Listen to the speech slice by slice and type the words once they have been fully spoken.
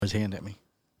his hand at me.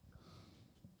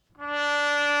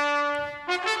 I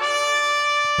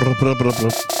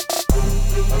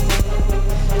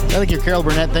like your Carol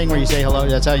Burnett thing where you say hello.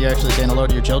 That's how you're actually saying hello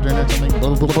to your children or something.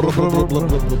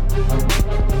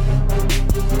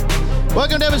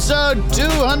 Welcome to episode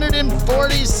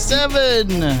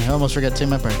 247. I almost forgot Tim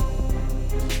Epper.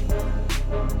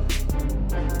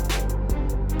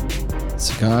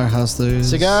 Cigar Hustlers.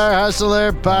 Cigar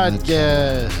Hustler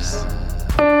Podcast.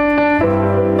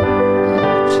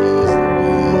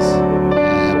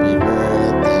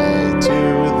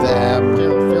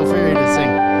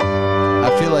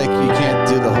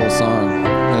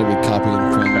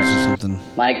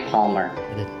 Mike Palmer.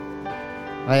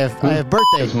 I have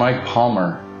birthday. It's Mike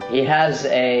Palmer. He has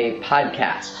a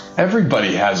podcast.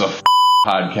 Everybody has a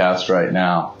podcast right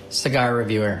now. Cigar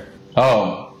reviewer.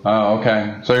 Oh,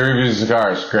 okay. So he reviews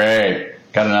cigars. Great.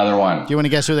 Got another one. Do you want to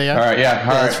guess who they are? All right, yeah.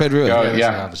 All right. It's Fred Ruiz.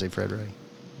 Yeah. Obviously Fred Ruiz.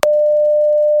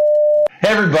 Hey,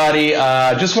 everybody.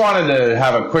 Just wanted to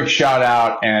have a quick shout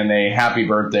out and a happy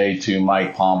birthday to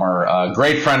Mike Palmer. A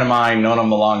great friend of mine, known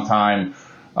him a long time.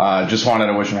 Just wanted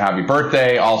to wish him happy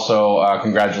birthday. Also,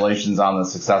 congratulations on the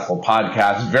successful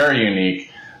podcast. Very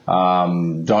unique.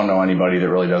 Don't know anybody that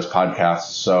really does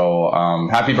podcasts. So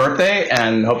happy birthday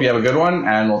and hope you have a good one.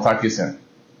 And we'll talk to you soon.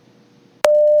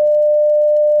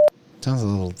 Sounds a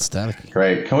little staticky.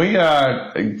 Great. Can we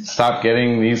stop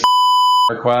getting these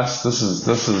requests? This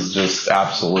is just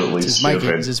absolutely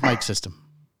stupid. It's his mic system.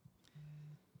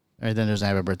 All right, then there's a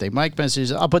happy birthday Mike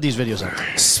messages. I'll put these videos up.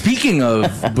 Speaking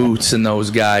of Boots and those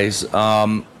guys,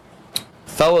 fellas,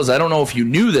 I don't know if you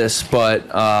knew this,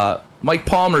 but Mike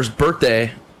Palmer's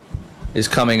birthday is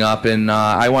coming up, and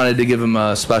I wanted to give him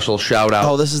a special shout out.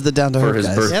 Oh, this is the Down to for Earth his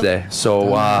guys. birthday. Yep. So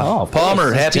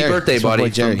Palmer, happy Jerry. birthday, It's my buddy, boy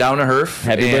Jerry. from Down to Earth.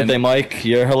 Happy birthday, Mike.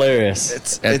 You're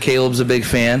hilarious. And Caleb's a big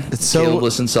fan. Caleb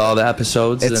listens to all the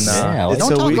episodes, and It's Don't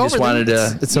so talk weird. over just wanted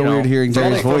to. It's so you know, weird hearing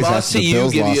Jerry's from voice us after to the you,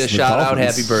 Bills give you lost a to the shout out.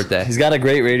 Dolphins. Happy birthday. He's got a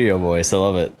great radio voice. I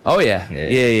love it. Oh yeah.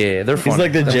 They're funny. He's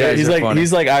like the Those Jerry. guys are funny.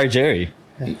 He's like our Jerry.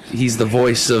 He's the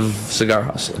voice of Cigar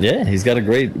Hustler. Yeah, he's got a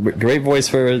great voice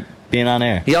for being on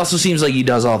air. He also seems like he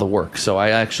does all the work, so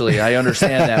I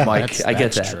understand that, Mike. I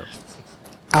get that. True.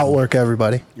 Outwork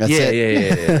everybody. That's Yeah.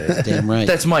 it. Damn right.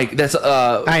 That's Mike. That's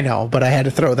I know, but I had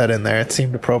to throw that in there. It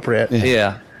seemed appropriate.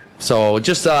 yeah. So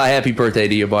just happy birthday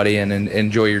to you, buddy, and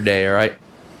enjoy your day. All right.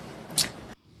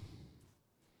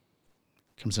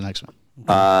 Comes the next one.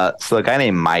 So a guy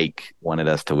named Mike wanted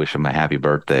us to wish him a happy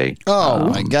birthday. Oh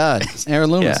my God,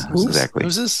 Aaron Loomis. Yeah, exactly.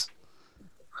 Who's this?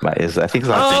 I think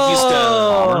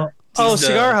it's Oh, he's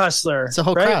Cigar Hustler. It's a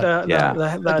whole right? crowd. Yeah.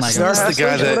 The Mike. Cigar This Hustler,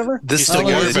 whatever? This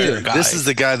is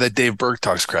the guy that Dave Burke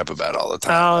talks crap about all the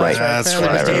time. Oh, Right. that's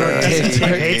That's right. right. Dave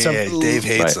hates him. Yeah, Dave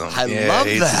hates Right. him. I Yeah, love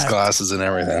hates his that. glasses and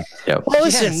everything. Yep. Well,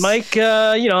 listen, Yes. Mike,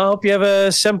 I hope you have a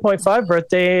 7.5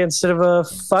 birthday instead of a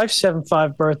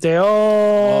 575 birthday.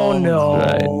 Oh, no.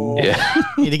 Right. Yeah.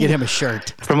 Need to get him a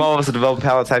shirt. From all of us at Develop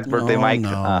Palace, happy birthday, Mike. no.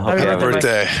 Hope Happy you have a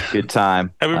birthday, Birthday. good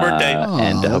time. Happy birthday.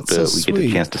 And hope that's so we get the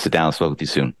sweet. chance to sit down and smoke with you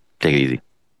soon. Take it easy.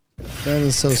 That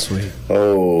is so sweet.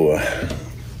 Oh.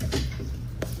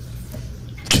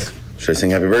 Should I sing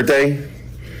happy birthday?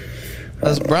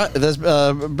 That's Brett. That's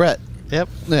Brett. Yep.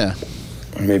 Yeah.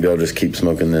 Maybe I'll just keep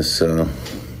smoking this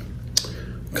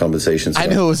compensation I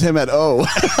smoke. knew it was him at O.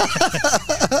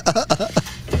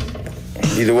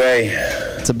 Either way,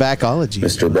 It's a backology.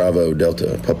 Mr. Bravo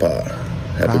Delta Papa.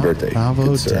 Happy birthday. Bravo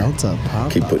good sir. Delta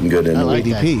Papa. Keep putting good in I the like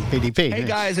week. that. BDP. BDP. Hey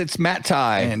guys, it's Matt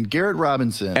Ty and Garrett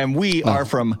Robinson, and we are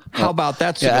from How About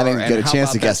That Cigar? Yeah, I didn't get a and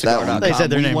chance to guess that one. HowAboutThatCigar.com. They said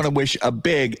their we names. want to wish a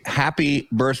big happy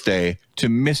birthday to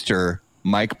Mr.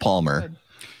 Mike Palmer.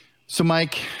 So,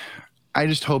 Mike, I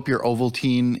just hope your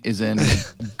Ovaltine is in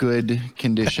good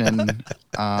condition.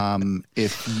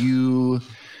 If you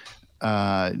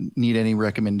need any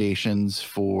recommendations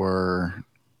for,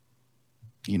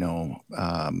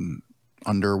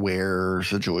 underwear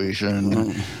situation,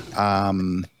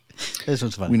 This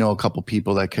one's fun. we know a couple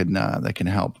people that can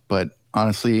help. But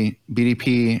honestly,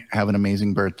 BDP, have an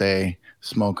amazing birthday.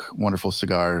 Smoke wonderful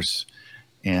cigars.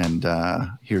 And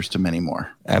here's to many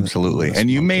more. Absolutely. And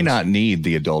you may not need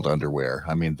the adult underwear.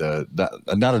 I mean, the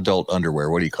not adult underwear.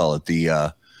 What do you call it?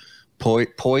 The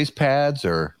poise pads,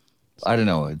 or I don't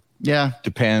know. Yeah.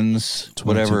 Depends.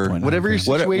 Whatever. 22.9. Whatever your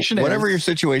situation is. Whatever your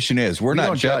situation is. We're not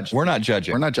don't judge. We're not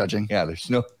judging. We're not judging. Yeah. There's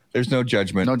no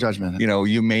judgment. No judgment.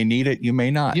 You may need it. You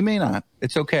may not. You may not.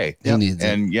 It's okay. He needs it.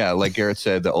 And yeah, like Garrett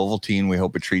said, the Ovaltine, we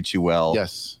hope it treats you well.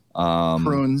 Yes.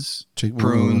 Prunes.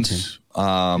 Prunes.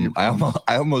 I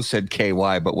almost said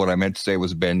KY, but what I meant to say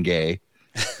was Ben Gay.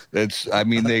 They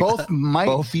both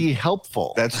might be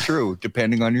helpful. That's true,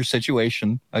 depending on your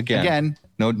situation. Again,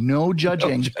 No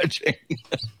judging. No judging.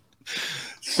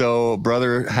 So,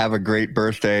 brother, have a great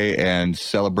birthday and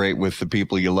celebrate with the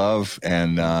people you love.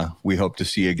 And we hope to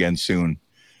see you again soon.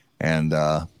 And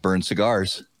burn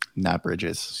cigars, not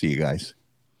bridges. See you guys.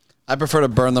 I prefer to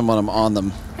burn them when I'm on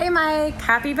them. Hey, Mike.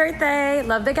 Happy birthday.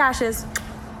 Love Big Ashes.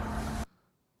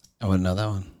 I wouldn't know that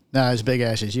one. No, it's Big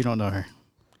Ashes. You don't know her.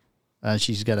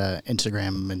 She's got a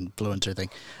Instagram influencer thing.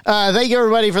 Thank you,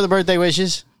 everybody, for the birthday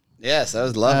wishes. Yes, that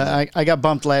was lovely. I got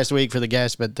bumped last week for the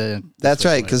guest, but that's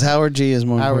right, because Howard G is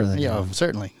more important. Yeah,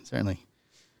 certainly.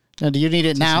 Now, do you need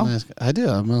it now? I do.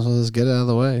 I might as well just get it out of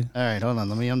the way. All right, hold on.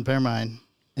 Let me unpair mine.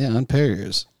 Yeah, unpair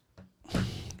yours.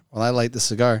 Well, I light the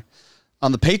cigar.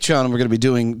 On the Patreon, we're going to be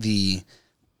doing the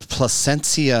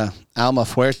Plasencia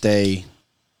Almafuerte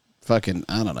fucking,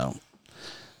 I don't know,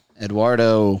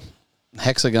 Eduardo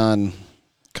Hexagon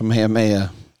Kamehameha. All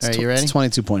right, you ready? It's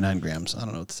 22.9 grams. I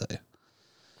don't know what to say.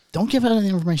 Don't give out any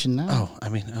information now. Oh, I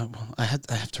mean, well, I have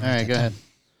to write that down. All right, go ahead.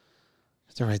 I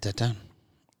have to write that down.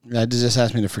 I just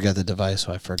asked me to forget the device,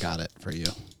 so I forgot it for you.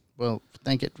 Well,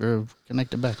 thank it for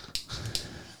connecting back.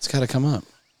 It's got to come up.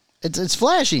 It's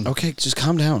flashing. Okay, just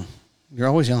calm down. You're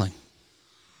always yelling.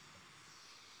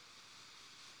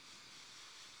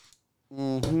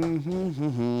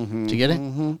 Did you get it?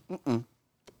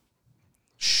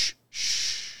 Shh.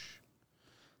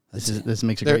 This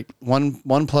makes it great.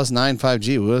 1 plus 9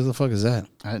 5G. What the fuck is that?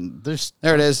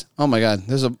 There it is. Oh my god.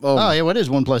 There's a yeah. What is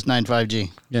 1 plus 9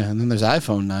 5G? Yeah, and then there's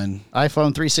iPhone 9.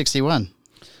 iPhone 361.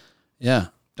 Yeah.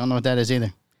 Don't know what that is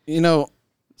either.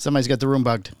 Somebody's got the room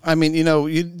bugged. I mean,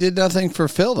 you did nothing for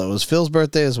Phil though. It was Phil's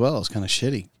birthday as well. It's kind of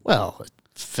shitty. Well,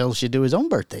 Phil should do his own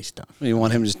birthday stuff. You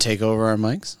want him to just take over our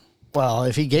mics? Well,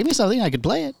 if he gave me something, I could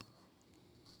play it.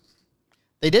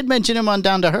 They did mention him on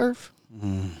Down to Herf.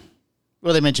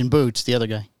 Well, they mentioned Boots, the other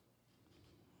guy.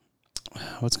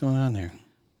 What's going on there?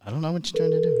 I don't know what you're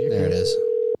trying to do. There it is.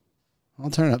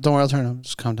 I'll turn it up. Don't worry, I'll turn it up.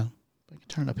 Just calm down. I can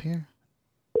turn it up here.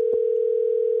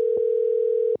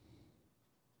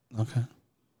 Okay.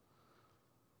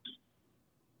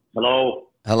 Hello.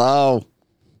 Hello.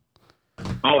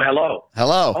 Oh, hello.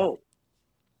 Hello. Oh,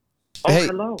 Hey.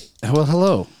 hello. Well,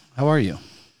 hello. How are you?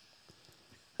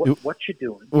 What you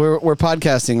doing? We're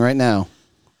podcasting right now.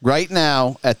 Right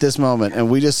now, at this moment, and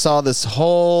we just saw this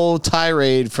whole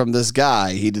tirade from this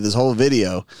guy. He did this whole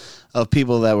video of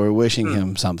people that were wishing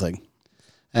him something.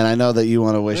 And I know that you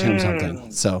want to wish him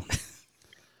something. So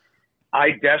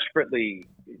I desperately,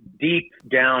 deep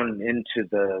down into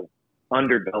the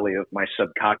underbelly of my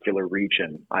subcoccular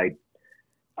region, I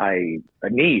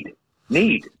need,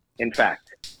 in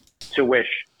fact, to wish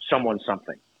someone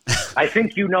something. I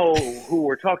think you know who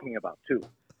we're talking about, too.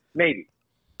 Maybe.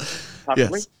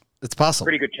 Possibly? Yes, it's possible.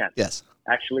 Pretty good chance. Yes.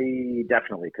 Actually,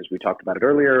 definitely, because we talked about it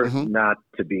earlier, not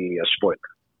to be a spoiler.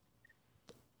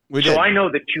 So I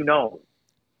know that you know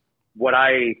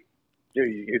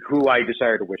who I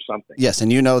desire to wish something. Yes,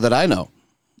 and you know that I know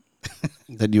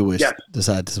that you wish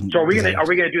decide to. So are we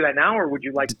gonna do that now, or would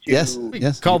you like to? Yes.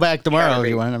 Call back tomorrow if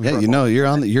you want. Yeah, you're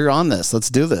on this.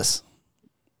 Let's do this.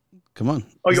 Come on.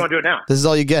 Oh, you want to do it now? This is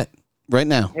all you get right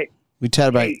now. Hey, we chat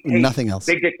about nothing else.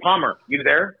 Big Dick Palmer, you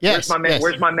there? Yes.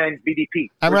 Where's my man BDP?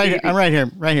 I'm right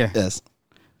here. Right here. Yes.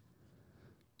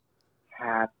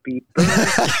 Happy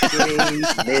birthday,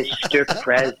 Mr.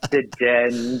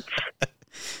 President.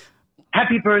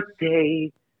 Happy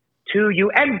birthday to you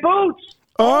and Boots.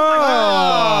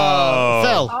 Oh,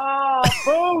 Phil. Oh,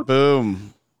 Boots.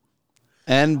 Boom.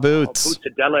 And Boots.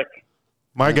 Bootsadelic.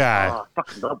 My guy. Oh, I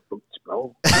fucking love Boots,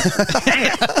 bro.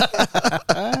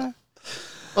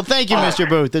 Well, thank you, Mr.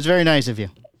 Booth. That's very nice of you.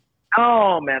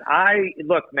 Oh, man.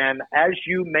 Look, man, as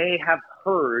you may have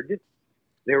heard,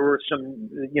 there were some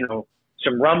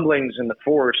rumblings in the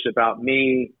force about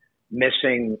me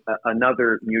missing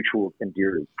another mutual and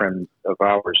dear friend of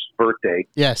ours' birthday.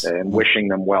 Yes. And wishing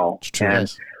them well. True, and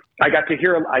yes. I got to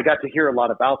hear a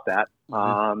lot about that.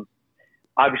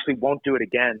 Obviously won't do it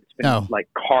again. It's been like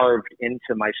carved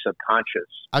into my subconscious.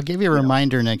 I'll give you a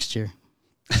reminder next year.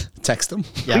 Text them.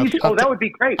 Yeah, Please, that would be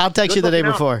great. I'll text you the day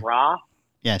before. Brah.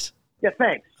 Yes. Yeah,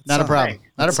 thanks. Not a problem.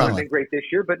 Not a problem. It's been great this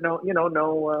year, but no.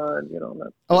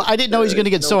 Well, I didn't know he was going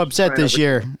to get so upset this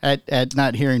year at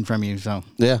not hearing from you. So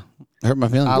yeah, hurt my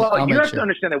feelings. Well, you have to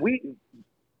understand that we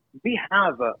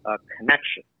have a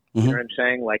connection. You know what I'm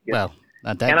saying? Like, well,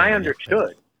 not that. And I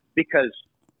understood because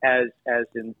as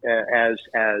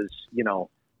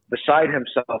beside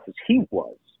himself as he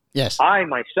was. Yes. I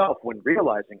myself, when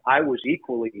realizing I was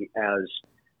equally as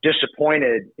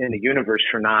disappointed in the universe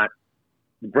for not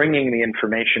bringing the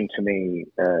information to me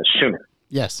sooner.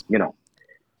 Yes.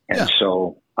 And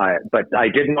so but I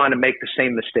didn't want to make the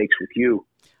same mistakes with you.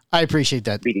 I appreciate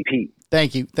that. BDP.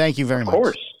 Thank you very much. Of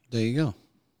course. There you go.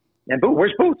 And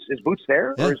where's Boots? Is Boots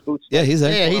there? Yeah. Or is Boots Yeah, he's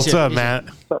there. Yeah, he's What's here. up, He's Matt?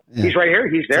 Yeah. He's right here?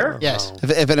 He's there? Yes.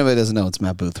 If anybody doesn't know, it's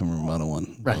Matt Booth from Room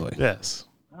 101. By the way. Yes.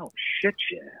 Oh, shit,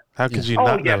 yeah. How could you Oh,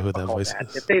 not yeah, know who that fuck all voice that.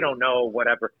 is? If they don't know,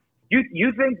 whatever.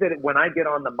 You think that when I get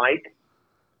on the mic,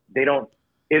 they don't,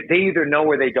 if they either know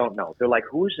or they don't know. They're like,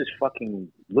 who is this fucking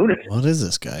lunatic? What is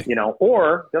this guy? You know,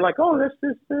 or they're like, oh, this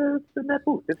is Matt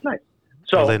Booth. It's nice.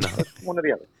 So they know. it's one or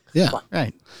the other. Yeah.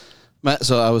 Right. Matt,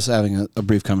 so I was having a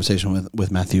brief conversation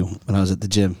with Matthew when I was at the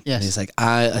gym. Yes. And he's like,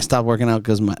 I stopped working out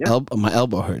because my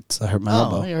elbow hurts. I hurt my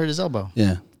elbow. Oh, he hurt his elbow.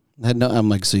 Yeah. I'm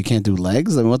like, so you can't do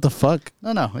legs? I mean, what the fuck?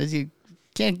 No. You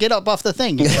can't get up off the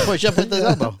thing. You can push up with his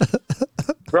elbow.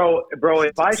 Bro,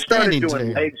 if I started Standing doing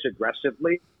to- legs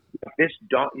aggressively, this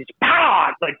dog is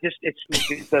like this. It's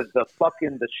the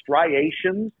fucking the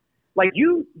striations. Like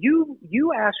you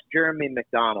ask Jeremy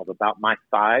McDonald about my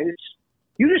thighs.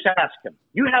 You just ask him.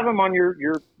 You have him on your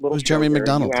little. Who's Jeremy show there,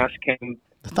 McDonald? You ask him.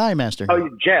 The Thigh Master. Oh,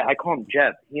 Jeb. I call him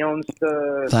Jeb. He owns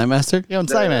the Thigh Master? He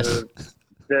owns Thigh Master.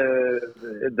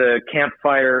 the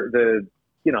campfire. The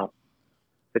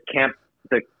camp.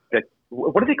 The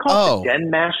what do they call it? Oh. The Den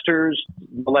Masters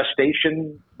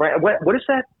molestation. Right? What is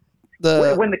that?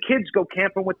 When the kids go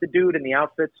camping with the dude in the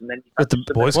outfits, and then With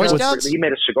the Boy Scouts? he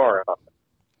made a cigar about them.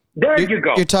 There you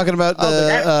go. You're talking about that's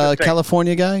the thing.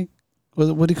 California guy?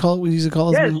 What do you call it? What do you call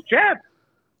his Yes, name? Jeb.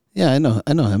 Yeah,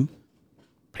 I know him.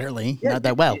 Apparently, not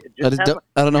that well. I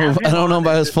don't know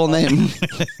by his full name.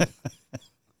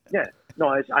 Yeah, no,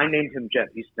 I named him Jeb.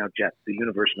 He's now Jeb. The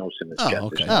universe knows him as Jeb.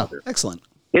 Okay. His father. Excellent.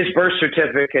 His birth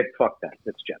certificate, fuck that.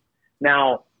 That's Jeb.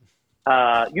 Now,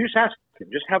 you just ask him.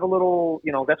 Just have a little,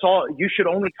 that's all. You should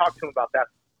only talk to him about that.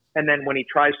 And then when he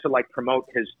tries to promote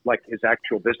his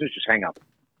actual business, just hang up.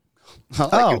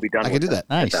 Oh, you'll be done I can with do that.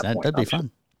 Nice. at that point, That'd be obviously.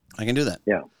 fun. I can do that.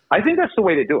 Yeah. I think that's the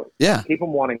way to do it. Yeah. Keep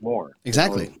them wanting more.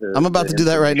 Exactly. I'm about to do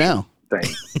that right now. Thing.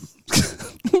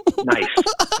 Nice.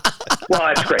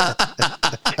 Well, that's great.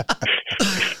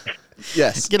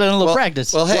 Yes. Get in a little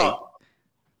practice. Well, hey,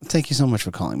 thank you so much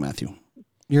for calling, Matthew.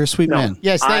 You're a sweet man.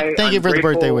 Yes, thank you I'm for the grateful.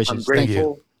 birthday I'm wishes. grateful.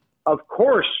 Thank you. Of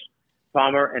course,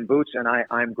 Palmer and Boots, and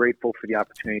I'm grateful for the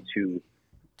opportunity to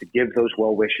give those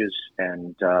well wishes,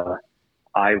 and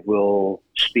I will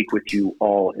speak with you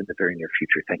all in the very near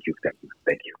future. Thank you.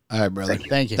 All right, brother.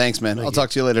 Thank you. Thanks, man. I'll talk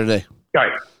to you later today. All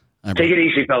right. Take it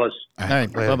easy, fellas. All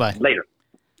right. Bye-bye. Later.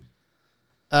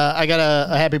 I got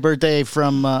a happy birthday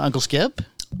from Uncle Skip.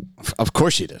 Of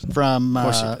course you did. From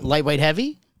Lightweight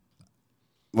Heavy.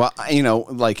 Well,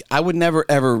 I would never,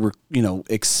 ever,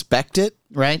 expect it.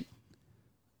 Right.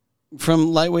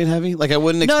 From Lightweight Heavy? Like, I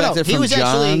wouldn't expect it from he was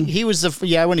John.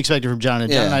 Actually, I wouldn't expect it from John.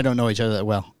 And John and I don't know each other that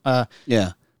well.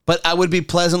 Yeah. But I would be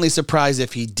pleasantly surprised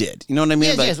if he did. You know what I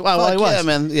mean? Yes, well, I was. Yeah,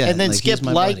 man. Yeah, and then like, Skip he's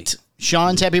my liked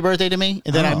Sean's happy birthday to me,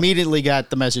 and then I Oh. immediately got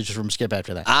the message from Skip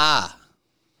after that.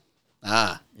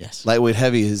 Yes. Lightweight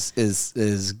Heavy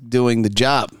is doing the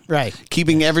job. Right.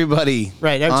 Keeping everybody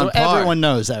Right. on So par. everyone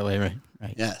knows that way, right?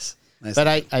 Right. Yes. Nice. But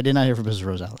I did not hear from Mrs.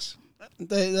 Rosales.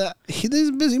 He's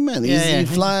a busy man. He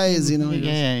flies,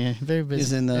 Yeah. Very busy.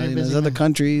 He's in Very his busy other man.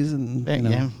 countries and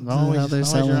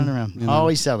Always running around.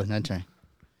 Always selling. That's right.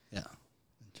 Yeah.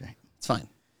 That's right. It's fine.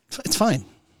 It's fine.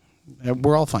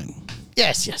 We're all fine.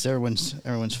 Yes.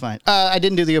 Everyone's fine. I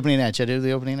didn't do the opening ad. Should I do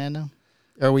the opening ad now?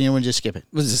 Or we just skip it?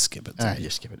 We'll just skip it. All right,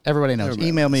 just skip it. Everybody knows.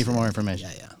 Email me for more information.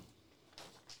 Yeah.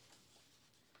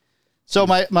 So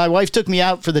my wife took me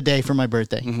out for the day for my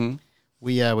birthday. Mm-hmm.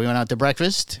 We went out to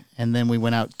breakfast, and then we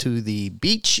went out to the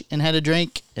beach and had a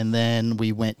drink, and then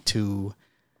we went to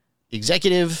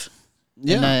Executive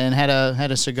and had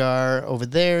a cigar over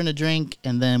there and a drink,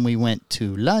 and then we went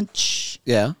to lunch.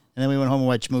 Yeah. And then we went home and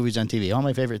watched movies on TV. All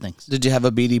my favorite things. Did you have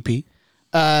a BDP?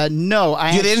 No.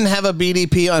 You didn't have a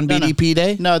BDP on BDP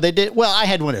Day? No, they did. Well, I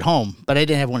had one at home, but I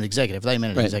didn't have one at Executive. I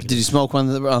meant at Executive. Did you smoke one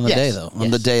on the Yes, day, though? On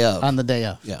yes. the day of? On the day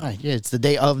of. Yeah. Right. Yeah, it's the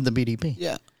day of the BDP.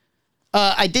 Yeah.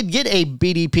 I did get a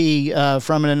BDP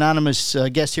from an anonymous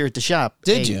guest here at the shop.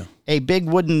 Did you? A big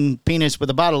wooden penis with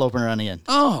a bottle opener on the end.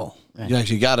 Oh. Right. You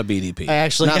actually got a BDP. I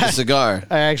actually Not got a cigar.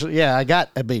 I got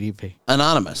a BDP.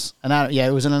 Anonymous. Yeah,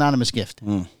 it was an anonymous gift.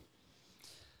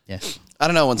 Yes. I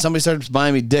don't know. When somebody starts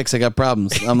buying me dicks, I got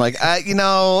problems. I'm like, I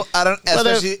don't,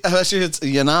 especially if it's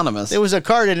anonymous. There was a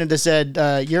card in it that said,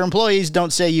 your employees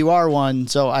don't say you are one,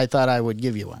 so I thought I would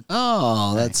give you one.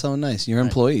 Oh, that's so nice. Your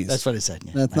employees. That's what it said.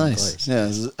 Yeah, That's my nice.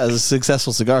 employees. Yeah, as a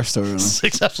successful cigar store owner.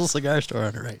 Successful cigar store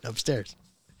owner, right, upstairs.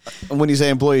 And when you say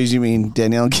employees, you mean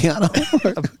Danielle and Keanu?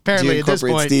 Apparently, you at this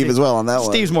incorporate point, Steve as well on that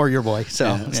one. Steve's more your boy.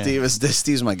 So yeah.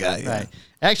 Steve's my guy. Yeah. Right.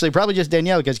 Actually, probably just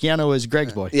Danielle because Keanu is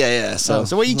Greg's boy. Yeah. So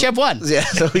we each have one. Yeah,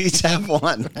 so we each have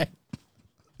one.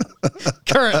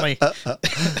 Currently.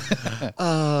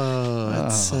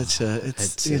 It's such a.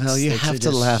 You have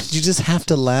to laugh. You just have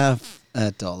to laugh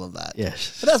at all of that.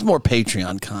 Yes. But that's more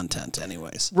Patreon content,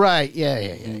 anyways. Right.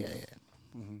 Yeah.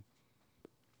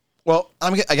 Well,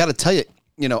 I got to tell you,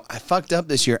 I fucked up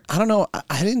this year. I don't know.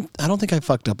 I don't think I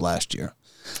fucked up last year,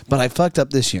 but I fucked up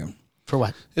this year. For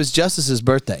what? It was Justice's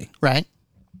birthday. Right.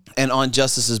 And on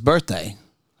Justice's birthday,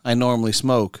 I normally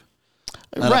smoke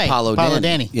an Right, Apollo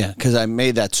Danny. Yeah, because I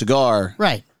made that cigar.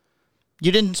 Right.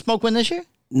 You didn't smoke one this year?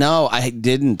 No, I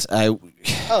didn't.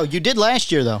 Oh, you did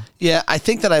last year, though. Yeah, I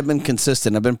think that I've been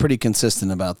consistent. I've been pretty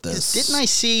consistent about this. Didn't I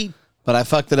see But I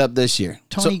fucked it up this year.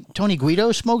 Tony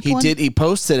Guido smoked He one? did. He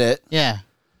posted it. Yeah.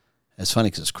 It's funny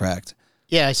because it's cracked.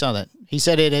 Yeah, I saw that. He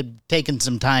said it had taken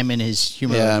some time in his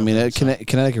humor. Yeah, I mean, a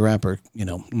Connecticut rapper,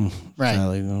 Right.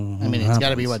 Like, I mean, it's got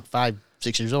to be, 5,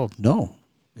 6 years old? No,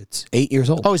 it's 8 years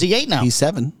old. Oh, is he 8 now? He's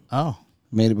 7. Oh.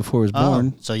 Made it before he was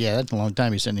born. So, yeah, that's a long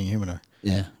time he's sitting in humidor.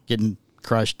 Yeah. Getting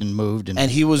crushed and moved. And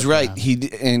he was right.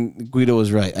 And Guido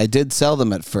was right. I did sell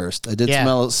them at first. I did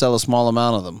sell a small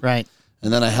amount of them. Right.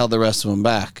 And then I held the rest of them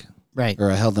back. Right. Or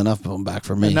I held enough of them back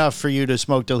for me. Enough for you to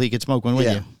smoke till he could smoke one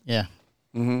with you. Yeah.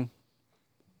 Mm-hmm.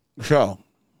 So.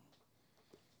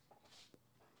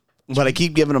 But I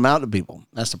keep giving them out to people.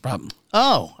 That's the problem.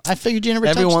 Oh, I figured you never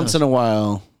Every touched once those. in a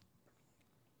while,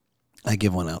 I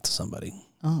give one out to somebody.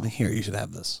 Oh. Like, here, you should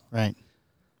have this. Right.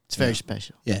 It's very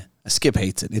special. Yeah. Skip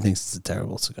hates it. He thinks it's a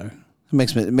terrible cigar. It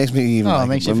makes me even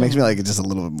like it. It makes me like it just a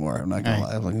little bit more. I'm not gonna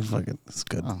lie. I'm like, fuck it. It's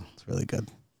good. Oh. It's really good.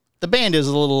 The band is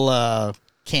a little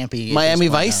campy. Miami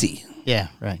Vicey. Yeah,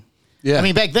 right. Yeah. I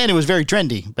mean, back then it was very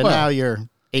trendy, but now you're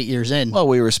 8 years in. Well,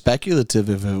 we were speculative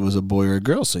if it was a boy or a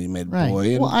girl, so you made boy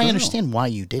and Well, I girl. understand why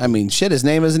you did. I mean, shit, his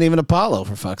name isn't even Apollo,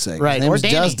 for fuck's sake. Right, His name or is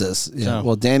Danny. Justice. Yeah. So-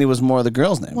 Well, Danny was more the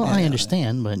girl's name. Well, yeah. I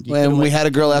understand, but When we had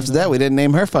a girl after that, we didn't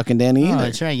name her fucking Danny Oh, either.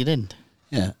 that's right, you didn't.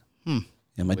 Yeah.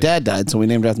 Yeah, my dad died, so we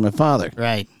named her after my father.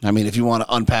 Right. I mean, if you want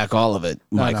to unpack all of it,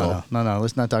 Michael. No.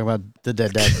 Let's not talk about the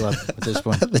Dead Dad Club at this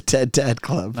point. The Dead Dad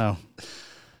Club. No.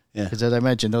 Yeah. Because as I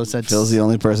mentioned, Phil's the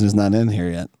only person who's not in here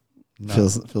yet. No.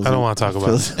 Phil's I don't want to talk about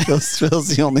it.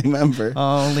 Phil's the only member.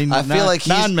 I feel like he's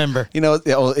non-member.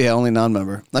 Only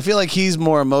non-member. I feel like he's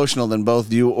more emotional than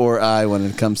both you or I when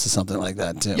it comes to something like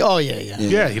that too. Oh yeah.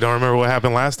 Yeah, you don't remember what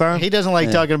happened last time? He doesn't like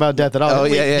talking about death at all. Oh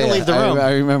He'll yeah. leave the room.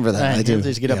 I remember that. Right, I do. he'll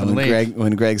just get up and when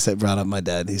leave. Greg brought up my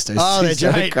dad, he started, That's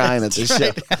right. crying at the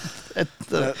show.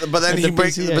 But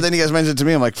then you guys mentioned it to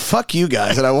me. I'm like, "Fuck you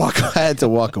guys," and I had to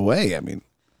walk away. I mean,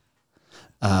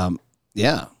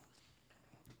 yeah.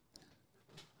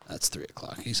 That's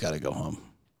 3:00. He's got to go home.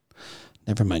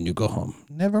 Never mind, you go home.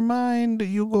 Never mind,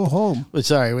 you go home. But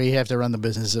sorry, we have to run the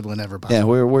business whenever possible.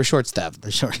 Yeah, we're short staffed.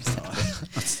 We're short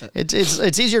staffed.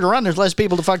 It's easier to run. There's less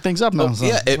people to fuck things up now. So.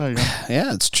 Yeah,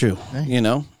 it's true. Hey. You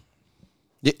know,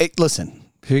 listen.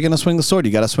 If you're gonna swing the sword,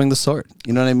 you got to swing the sword.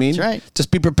 You know what I mean? That's right.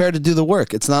 Just be prepared to do the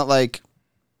work. It's not like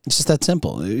it's just that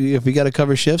simple. If you got to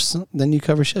cover shifts, then you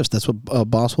cover shifts. That's what a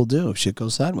boss will do if shit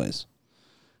goes sideways.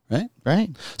 Right? Right.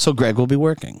 So Greg will be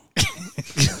working.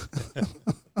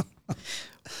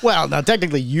 Well, now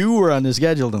technically you were on the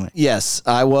schedule tonight. Yes,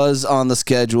 I was on the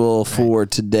schedule for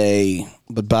today,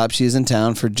 but Bob, she's in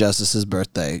town for Justice's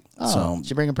birthday. Oh, so did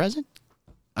you bring a present?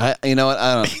 You know what?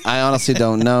 I honestly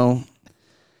don't know,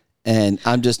 and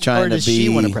I'm just trying Or to does be. she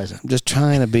want a present? I'm just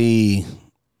trying to be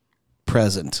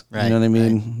present. Right, You know what I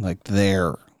mean? Like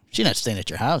there. She's not staying at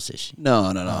your house, is she?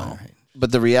 No. right.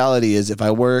 But the reality is, if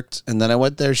I worked and then I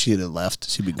went there, she'd have left.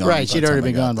 She'd be gone. Right, by she'd the already time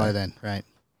I been got gone there. by then. Right.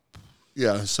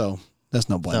 Yeah. So that's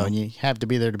no bueno. So and you have to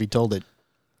be there to be told that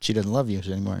she doesn't love you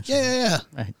anymore. So. Yeah.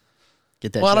 Right.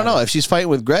 Get that. Well, I don't shot know out. if she's fighting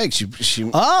with Greg. She she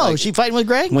fighting with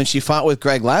Greg? When she fought with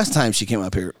Greg last time, she came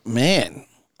up here. Man,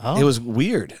 Oh. it was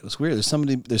weird. It was weird. There's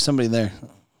somebody there.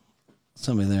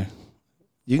 Somebody there.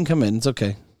 You can come in. It's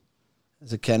okay.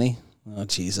 Is it Kenny? Oh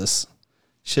Jesus!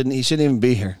 He shouldn't even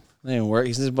be here. It didn't work.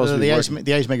 He's supposed to be working.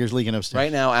 The ice maker's leaking upstairs.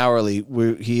 Right now, hourly,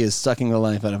 he is sucking the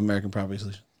life out of American Property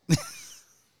Solutions.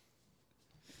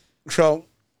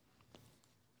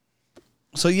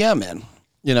 So yeah, man.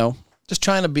 You know, just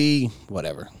trying to be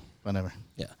whatever. Whatever.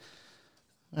 Yeah.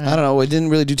 I don't know. I didn't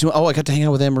really do too much. Oh, I got to hang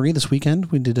out with Anne Marie this weekend.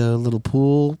 We did a little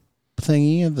pool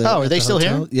thingy. Are they still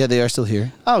here? Yeah, they are still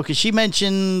here. Oh, because she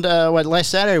mentioned last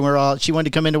Saturday she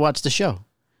wanted to come in to watch the show,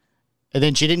 and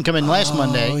then she didn't come in last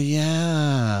Monday. Oh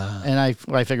yeah. And I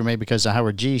figured maybe because of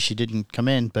Howard G, she didn't come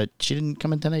in, but she didn't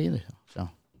come in tonight either.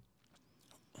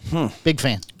 So, big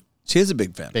fan. She is a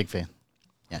big fan. Big fan.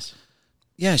 Yes.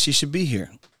 Yeah, she should be here.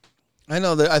 I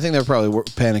know. I think they're probably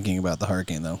panicking about the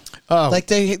hurricane, though. Oh,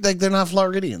 they're not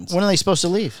Floridians. When are they supposed to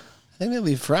leave? I think they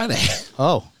leave Friday.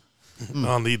 Oh,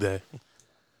 on lead day.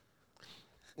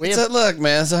 Look,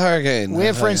 man, it's a hurricane. We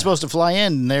have friends supposed to fly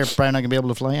in, and they're probably not going to be able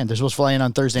to fly in. They're supposed to fly in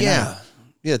on Thursday night.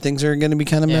 Yeah, things are going to be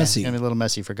kind of messy. It's going to be a little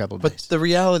messy for a couple of days. But the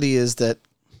reality is that,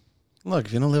 look,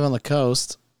 if you don't live on the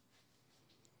coast,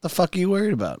 the fuck are you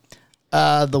worried about?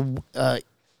 Flooding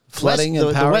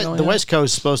and power. The West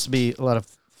Coast is supposed to be a lot of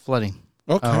flooding.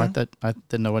 Okay. I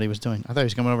didn't know what he was doing. I thought he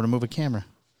was coming over to move a camera.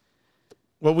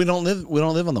 Well, we don't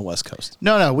live on the West Coast.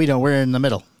 No, we don't. We're in the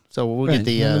middle. So we'll get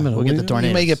the tornadoes.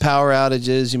 You may get power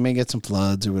outages. You may get some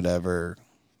floods or whatever,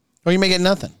 or you may get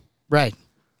nothing. Right.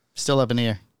 Still up in the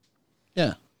air.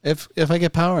 Yeah. If I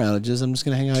get power outages, I'm just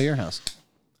gonna hang out at your house.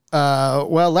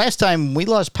 Well, last time we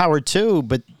lost power too,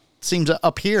 but it seems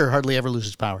up here hardly ever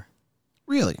loses power.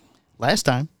 Really? Last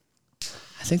time.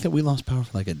 I think that we lost power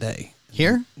for like a day.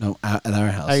 Here? No, at our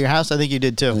house. At your house? I think you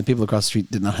did too. And the people across the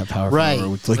street did not have power. Right.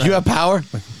 You have power?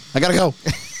 I gotta go.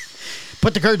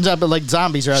 Put the curtains up, like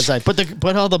zombies are outside.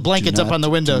 Put all the blankets up on the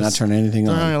windows. Do not turn anything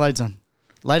on. Turn all your lights on.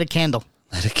 Light a candle.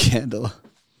 Light a candle.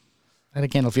 Light a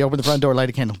candle. If you open the front door, light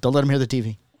a candle. Don't let them hear the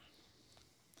TV.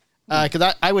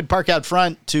 Because I would park out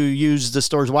front to use the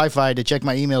store's Wi-Fi to check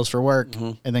my emails for work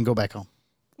and then go back home.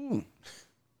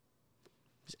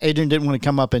 Adrian didn't want to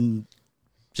come up and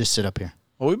just sit up here.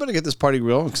 Well, we better get this party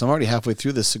rolling because I'm already halfway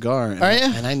through this cigar. Are you?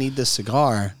 And I need this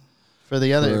cigar for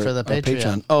the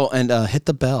Patreon. Oh, and hit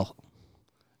the bell.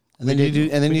 And then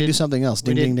you do something else.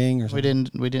 Ding ding ding or something.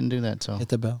 We didn't do that. So hit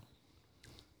the bell.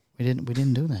 We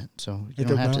didn't do that. So you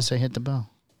don't have to say hit the bell.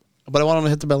 But I want him to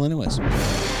hit the bell anyways.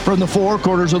 From the four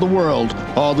corners of the world,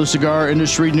 all the cigar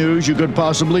industry news you could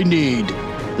possibly need.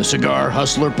 The Cigar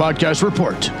Hustler Podcast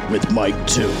Report with Mike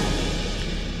 2.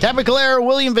 Tabacalera,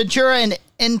 William Ventura,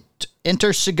 and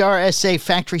Enter Cigar SA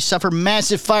factory suffer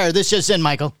massive fire. This just in,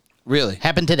 Michael. Really?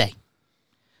 Happened today.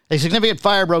 A significant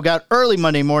fire broke out early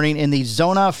Monday morning in the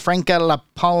Zona Franca La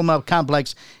Palma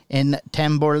complex in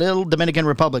Tamboril, Dominican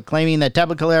Republic, claiming that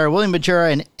Tabacalera, William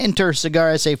Ventura, and Enter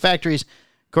Cigar SA factories,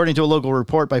 according to a local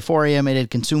report, by 4 a.m. it had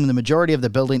consumed the majority of the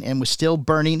building and was still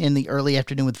burning in the early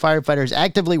afternoon, with firefighters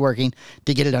actively working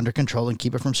to get it under control and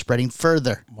keep it from spreading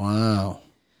further. Wow.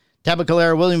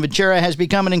 Tabacalera William Ventura has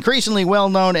become an increasingly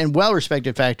well-known and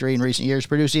well-respected factory in recent years,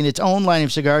 producing its own line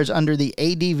of cigars under the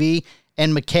ADV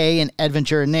and McKay and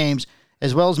Adventura names,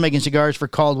 as well as making cigars for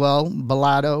Caldwell,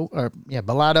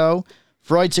 Balado,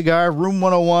 Freud Cigar, Room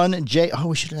 101,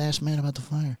 we should have asked Matt about the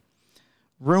fire.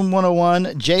 Room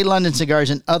 101, J. London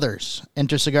Cigars, and others.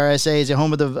 Enter Cigar SA is the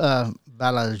home of the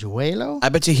Balajuelo? I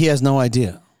bet you he has no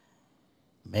idea.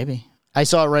 Maybe. I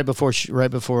saw it right before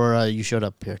you showed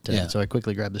up here today, so I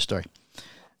quickly grabbed the story.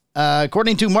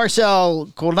 According to Marcel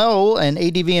Colneau, an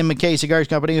ADV and McKay Cigars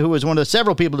Company, who was one of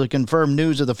several people to confirm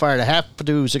news of the fire to Half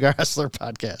to Cigar Hustler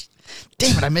podcast.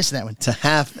 Damn it, I missed that one. To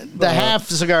half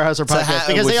Cigar Hustler podcast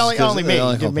because they only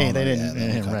made me. They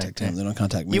didn't contact him. They don't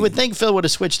contact me. You would think Phil would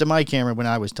have switched to my camera when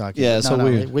I was talking. Yeah, it's so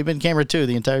weird. We've been camera 2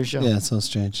 the entire show. Yeah, it's so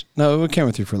strange. No, we're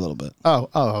camera 3 for a little bit. Oh,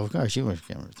 of course, you were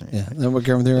camera 3. Yeah, then we're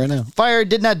camera 3 right now. Fire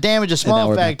did not damage a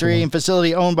small factory and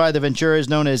facility owned by the Venturas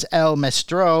known as El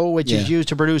Maestro, which is used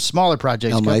to produce smaller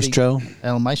projects. El Maestro?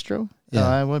 El Maestro?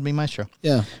 Yeah. It would be Maestro.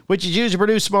 Yeah. Which is used to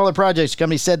produce smaller projects. The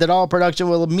company said that all production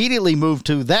will immediately move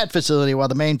to that facility while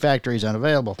the main factory is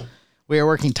unavailable. We are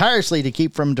working tirelessly to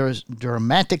keep from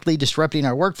dramatically disrupting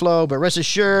our workflow, but rest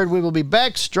assured we will be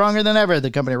back stronger than ever,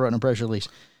 the company wrote in a press release.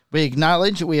 We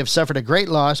acknowledge we have suffered a great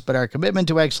loss, but our commitment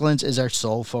to excellence is our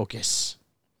sole focus.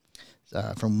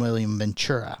 From William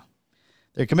Ventura.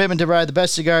 Their commitment to provide the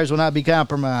best cigars will not be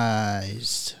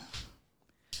compromised.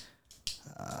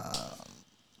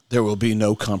 There will be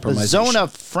no compromise. The Zona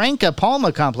Franca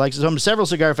Palma complex is home to several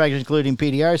cigar factories, including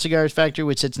PDR Cigars Factory,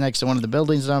 which sits next to one of the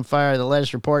buildings on fire. The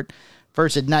latest report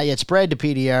first had not yet spread to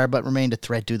PDR, but remained a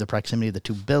threat due to the proximity of the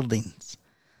two buildings.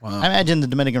 Wow. I imagine the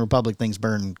Dominican Republic things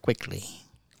burn quickly.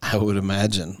 I would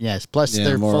imagine. Yes, plus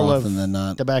they're more full often of than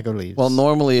not. tobacco leaves. Well,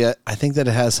 normally I think that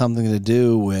it has something to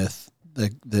do with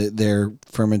their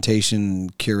fermentation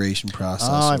curation process.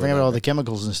 Oh, I forgot about all the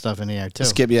chemicals and stuff in the air too.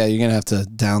 Skip, you're gonna have to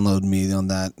download me on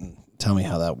that and tell me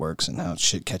how that works and how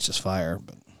shit catches fire.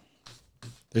 But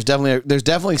there's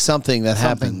definitely something that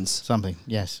happens. Something,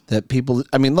 yes. That people.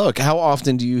 I mean, look, how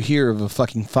often do you hear of a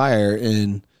fucking fire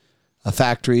in a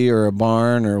factory or a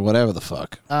barn or whatever the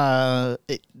fuck?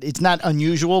 It's not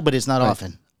unusual, but it's not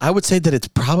often. I would say that it's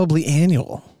probably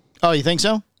annual. Oh, you think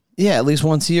so? Yeah, at least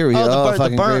once a year.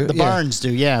 The barns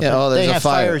do, yeah. Oh, there's they a have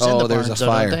fire. Fires in the there's barns, a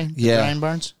fire. Don't they? Yeah, the drying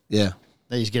barns. Yeah,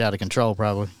 they just get out of control,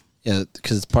 probably. Yeah,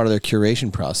 because it's part of their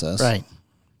curation process. Right.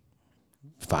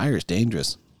 Fire is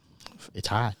dangerous. It's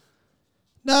hot.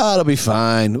 No, it'll be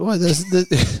fine. What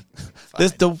the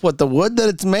wood that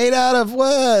it's made out of?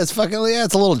 What? It's fucking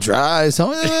it's a little dry. So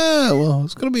well,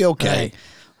 it's gonna be okay. Right.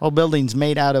 Whole building's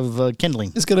made out of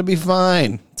kindling. It's gonna be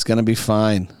fine. It's gonna be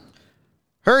fine.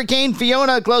 Hurricane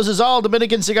Fiona closes all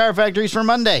Dominican cigar factories for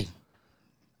Monday.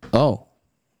 Oh,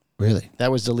 really?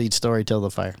 That was the lead story till the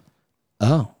fire.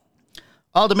 Oh.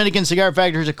 All Dominican cigar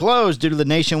factories are closed due to the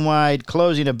nationwide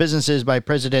closing of businesses by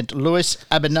President Luis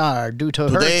Abinader due to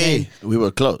Hurricane we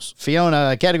were close. Fiona,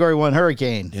 a Category 1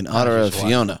 hurricane. In honor of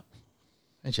Fiona.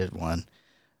 I just won.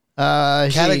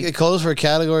 Closed for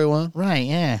Category 1? Right,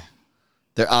 yeah.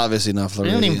 They're obviously not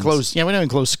Floridians. We don't even close. Yeah, we don't even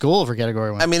close school for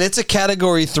Category 1. I mean, it's a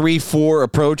Category 3, 4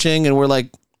 approaching, and we're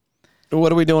like,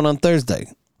 what are we doing on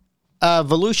Thursday?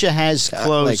 Volusia has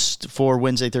closed for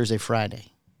Wednesday, Thursday, Friday.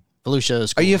 Volusia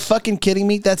is. Are you fucking kidding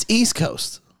me? That's East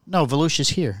Coast. No, Volusia's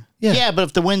here. Yeah. Yeah, but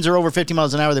if the winds are over 50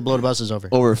 miles an hour, they blow the buses over.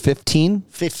 Over 15?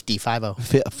 50, 50.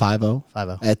 50?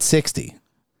 At 60.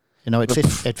 You know, at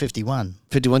 51.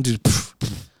 51 to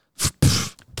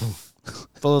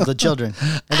full of the children.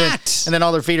 And then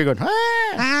all their feet are going,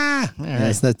 Yeah,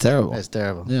 that's not terrible. That's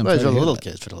terrible. Yeah, well, it's for the little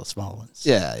kids, for the small ones.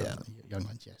 Yeah. Young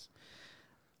ones, yes.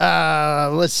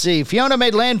 Let's see. Fiona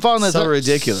made landfall in the so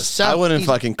ridiculous. I wouldn't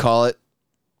fucking call it.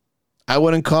 I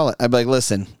wouldn't call it. I'd be like,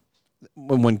 listen.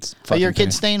 When are your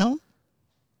kids staying home?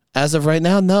 As of right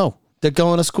now, no. They're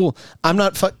going to school. I'm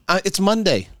not. It's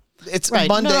Monday. It's right.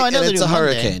 Monday, no, I know and it's a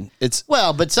Monday. hurricane. It's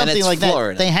but something like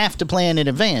Florida. that, they have to plan in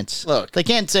advance. Look, they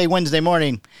can't say Wednesday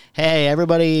morning, hey,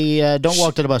 everybody, don't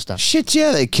walk to the bus stop. Shit,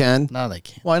 yeah, they can. No, they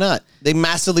can't. Why not? They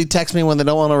massively text me when they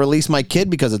don't want to release my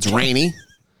kid because it's rainy.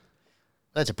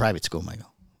 That's a private school,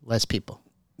 Michael. Less people.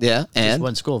 Yeah, and just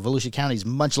one school. Volusia County is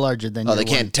much larger than. Oh, they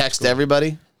can't text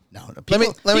everybody. No.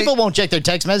 People won't check their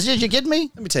text messages. You kidding me?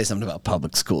 Let me tell you something about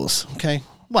public schools. Okay.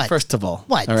 What? First of all,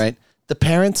 what? All right. The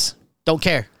parents don't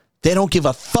care. They don't give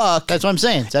a fuck. That's what I'm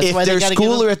saying. That's if why there's they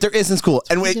school or if there isn't school.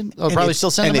 And they'll probably still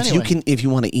send them anyway. If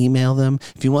you want to email them,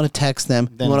 if you want to text them,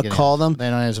 if you want to call them, they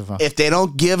don't answer the phone. If they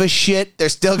don't give a shit, they're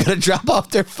still going to drop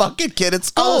off their fucking kid at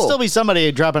school. Oh, there'll still be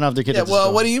somebody dropping off their kid at school.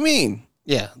 Well, what do you mean?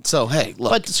 Yeah. So, hey,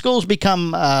 look. But schools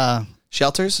become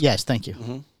shelters? Yes, thank you.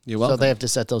 Mm-hmm. You're welcome. So they have to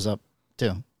set those up,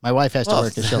 too. My wife has to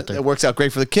work at shelter. It works out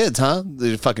great for the kids, huh?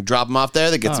 They fucking drop them off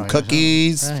there. They get some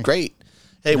cookies. Right. Great.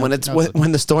 Hey, when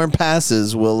the storm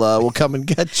passes, we'll come and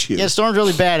get you. Yeah, storm's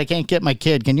really bad. I can't get my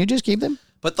kid. Can you just keep them?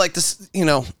 But like this,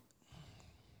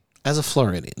 as a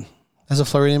Floridian,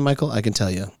 Michael, I can tell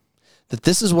you that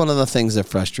this is one of the things that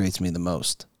frustrates me the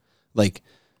most. Like,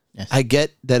 yes. I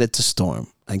get that it's a storm.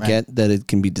 I get that it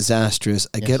can be disastrous.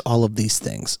 I get all of these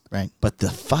things. Right. But the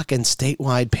fucking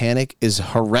statewide panic is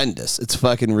horrendous. It's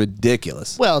fucking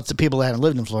ridiculous. Well, it's the people that haven't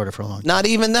lived in Florida for a long time. Not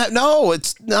even that. No,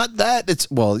 it's not that. It's,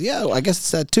 I guess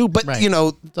it's that too. But,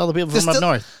 it's all the people from up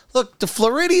north. Look, the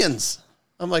Floridians.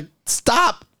 I'm like,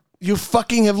 stop. You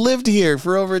fucking have lived here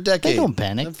for over a decade. They don't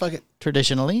panic.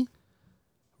 Traditionally.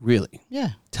 Really?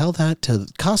 Yeah. Tell that to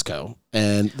Costco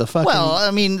and the fucking. Well, I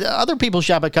mean, other people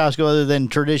shop at Costco other than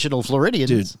traditional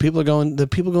Floridians. Dude, people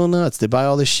go nuts. They buy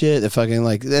all this shit. They're fucking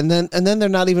like, and then they're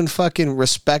not even fucking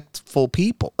respectful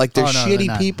people. Like they're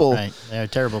shitty people. Right. They're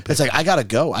terrible people. It's like I gotta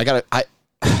go.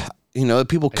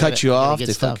 People cut you off.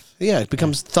 It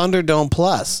becomes Thunderdome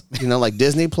Plus. Like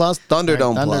Disney Plus,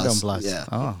 Thunderdome Plus. Thunderdome Plus. Yeah.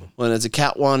 Oh. When it's a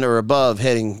Cat 1 or above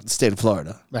hitting the state of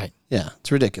Florida. Right. Yeah,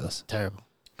 it's ridiculous. Terrible.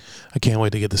 I can't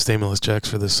wait to get the stimulus checks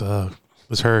for this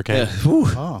hurricane.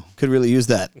 Yeah. Could really use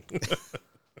that.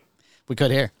 We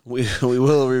could here. We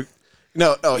will.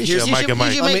 No. You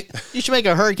should make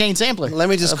a hurricane sampler. Let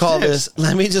me just call this.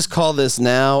 Let me just call this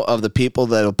now of the people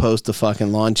that'll post the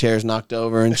fucking lawn chairs knocked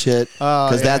over and shit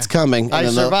because that's coming. I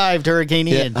survived Hurricane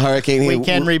Ian. Hurricane Ian. We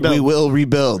can rebuild. We will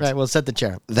rebuild. Right. We'll set the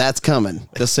chair up. That's coming.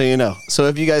 Just so you know. So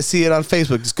if you guys see it on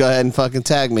Facebook, just go ahead and fucking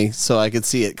tag me so I can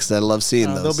see it because I love seeing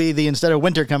those. There'll be instead of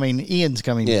winter coming, Ian's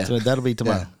coming. Yeah. So that'll be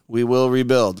tomorrow. Yeah. We will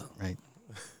rebuild. Right.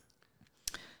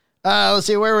 Let's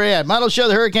see where we're at. Models show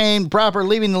the hurricane proper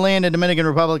leaving the land in Dominican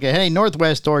Republic, heading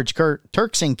northwest towards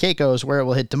Turks and Caicos, where it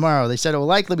will hit tomorrow. They said it will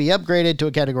likely be upgraded to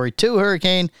a Category 2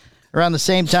 hurricane around the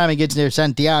same time it gets near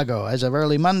Santiago. As of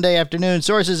early Monday afternoon,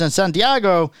 sources in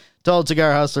Santiago told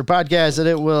Cigar Hustler Podcast that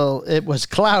it was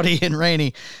cloudy and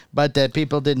rainy, but that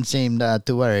people didn't seem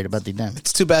too worried about the damage.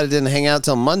 It's too bad it didn't hang out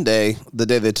till Monday, the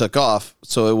day they took off,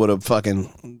 so it would have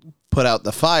fucking put out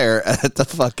the fire at the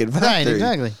fucking factory. Right,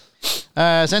 exactly.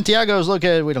 Santiago's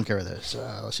located. We don't care where this.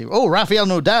 Let's see. Oh, Rafael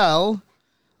Nodal,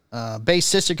 base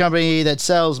sister company that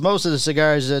sells most of the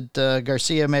cigars that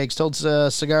Garcia makes, told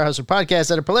Cigar Hustler Podcast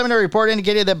that a preliminary report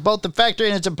indicated that both the factory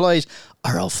and its employees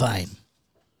are all fine.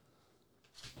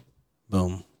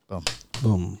 Boom. Boom.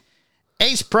 Boom.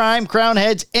 Ace Prime Crown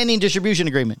Heads ending distribution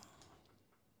agreement.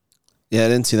 Yeah, I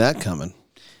didn't see that coming.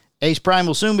 Ace Prime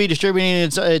will soon be distributing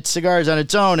its cigars on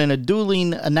its own. In a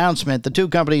dueling announcement, the two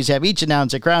companies have each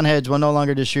announced that Crown Heads will no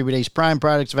longer distribute Ace Prime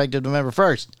products effective November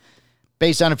 1st.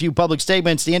 Based on a few public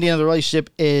statements, the ending of the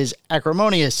relationship is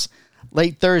acrimonious.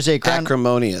 Late Thursday,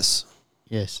 Acrimonious.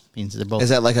 Yes, means they're both. Is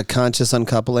that like a conscious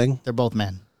uncoupling? They're both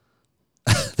men.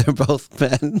 They're both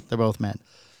men? They're both men.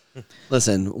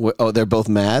 Listen, they're both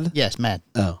mad? Yes, mad.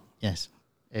 Oh. Yes.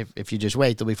 If you just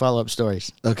wait, there'll be follow-up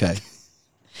stories. Okay.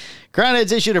 Crown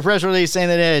Heads issued a press release saying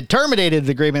that it had terminated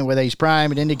the agreement with Ace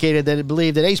Prime and indicated that it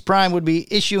believed that Ace Prime would be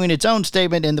issuing its own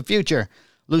statement in the future.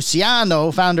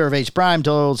 Luciano, founder of Ace Prime,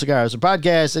 told Cigars, the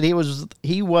podcast, that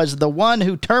he was the one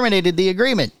who terminated the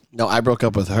agreement. No, I broke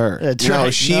up with her. That's no,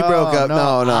 right. she broke up. No,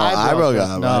 I broke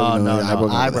up.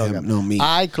 I broke up. No, me.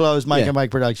 I closed Mike and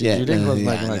Mike Productions. Yeah, You didn't close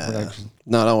Mike and Mike Productions.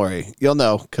 No, don't worry. You'll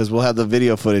know because we'll have the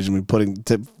video footage and we're putting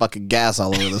fucking gas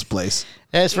all over this place.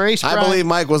 As for Ace Prime, I believe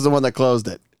Mike was the one that closed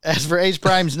it. As for Ace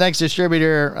Prime's next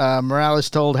distributor, Morales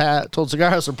told Cigar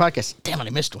Hustler Podcast, damn it,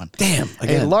 I missed one. Damn,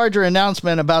 again. A larger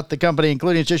announcement about the company,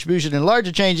 including its distribution and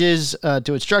larger changes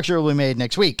to its structure, will be made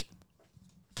next week.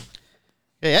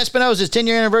 Okay, Espinosa's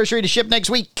 10-year anniversary to ship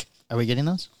next week. Are we getting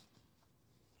those?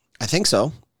 I think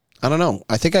so. I don't know.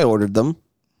 I think I ordered them.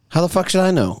 How the fuck should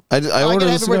I know? I ordered a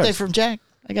a happy birthday from Jack.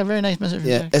 I got a very nice message from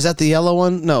Jack. Is that the yellow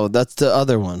one? No, that's the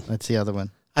other one. That's the other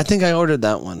one. I think I ordered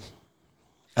that one.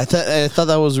 I thought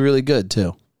that was really good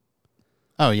too.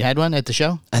 Oh, you had one at the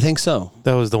show? I think so.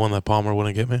 That was the one that Palmer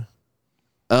wouldn't get me.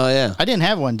 Oh yeah. I didn't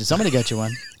have one. Did somebody get you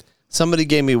one? Somebody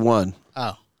gave me one.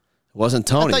 Oh. It wasn't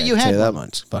Tony. I thought you can had tell you that one.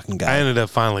 much. Fucking guy. I ended up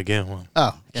finally getting one.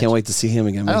 Oh. Can't wait to see him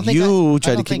again. I don't think You I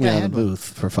tried to don't kick think me I out had of the one.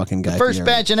 booth for fucking guy. The first Fieri.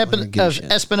 batch I don't give a of shit.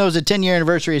 Espinosa 10-year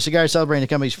anniversary of Cigar celebrating the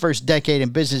company's first decade in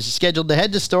business is scheduled to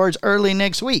head to stores early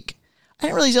next week. I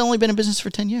didn't realize he's only been in business for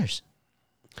 10 years.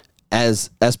 As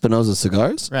Espinosa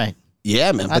Cigars? Right.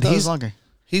 Yeah, man. I But thought it was longer.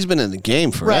 He's been in the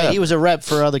game forever. Right. He was a rep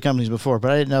for other companies before,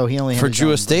 but I didn't know he only had For his Drew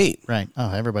own. Estate. Right.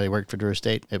 Oh, everybody worked for Drew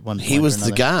Estate at one point. He was or the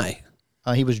another.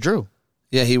 guy. He was Drew.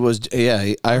 Yeah, he was.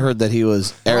 Yeah, I heard that he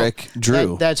was Eric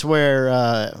Drew. That's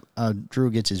where Drew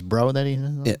gets his bro that he.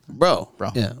 Yeah, bro.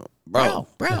 Yeah, Bro.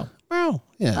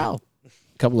 Yeah, Bro.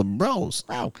 a couple of bros.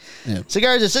 Bro. Yeah.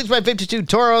 Cigars, a 6x52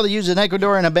 Toro that uses an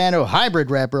Ecuadorian Habano hybrid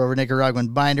wrapper over Nicaraguan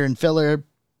binder and filler.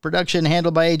 Production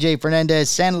handled by AJ Fernandez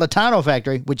San Latano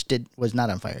factory, which was not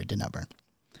on fire. It did not burn.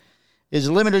 Is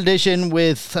a limited edition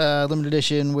with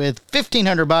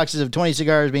 1,500 boxes of 20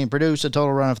 cigars being produced, a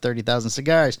total run of 30,000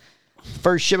 cigars.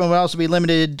 First shipment will also be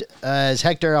limited, as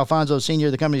Hector Alfonso Sr.,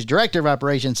 the company's director of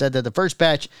operations, said that the first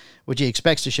batch, which he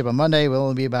expects to ship on Monday, will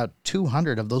only be about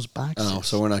 200 of those boxes. Oh,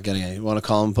 so we're not getting it. You want to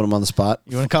call him, put him on the spot?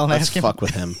 You want to call him and ask him? Fuck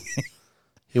with him.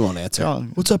 He won't answer. Call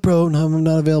him. What's up, bro? No, I'm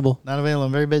not available. Not available.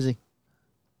 I'm very busy.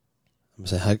 I'm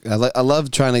saying, I love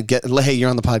trying to get. Hey,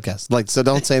 you're on the podcast. So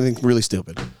don't say anything really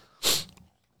stupid.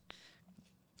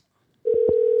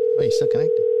 Oh, you still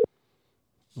connected?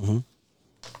 Mm-hmm.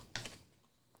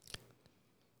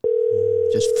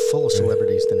 Just full of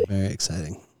celebrities today. Very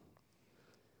exciting.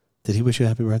 Did he wish you a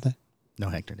happy birthday? No,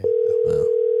 Hector didn't. No. Wow.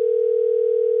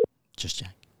 Just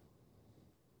Jack.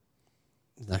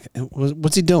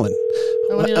 What's he doing?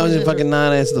 How is he fucking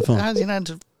not answer the phone? How's he not?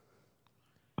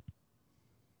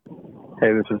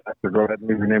 Hey, this is Hector. Go ahead and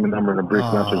leave your name and number in a brief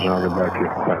message, and I'll get back to you.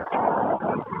 Bye.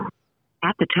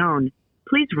 At the tone,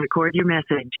 please record your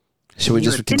message. Should we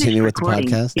just continue with the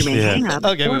podcast? You may hang up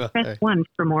Okay, we or will. press All right. 1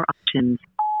 for more options.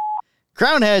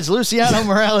 Crown Heads, Luciano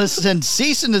Morales send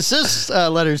cease and desist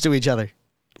letters to each other.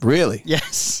 Really?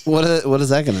 Yes. What is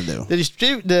that going to do?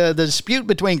 The dispute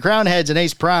between Crown Heads and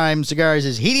Ace Prime Cigars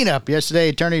is heating up. Yesterday,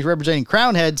 attorneys representing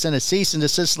Crown Heads sent a cease and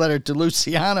desist letter to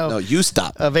Luciano. No, you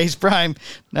stop. Of Ace Prime,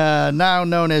 now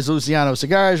known as Luciano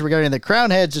Cigars, regarding the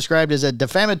Crown Heads described as a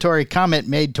defamatory comment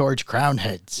made towards Crown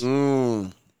Heads.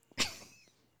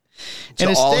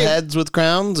 So all heads with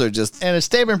crowns, or just... In a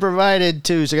statement provided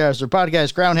to Cigars for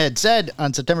Podcast, Crown Head said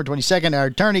on September 22nd, our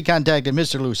attorney contacted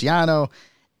Mr. Luciano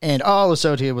and all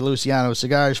associated with Luciano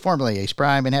Cigars, formerly Ace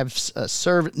Prime, and have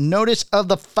served notice of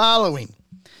the following.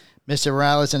 Mr.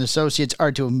 Morales and associates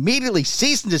are to immediately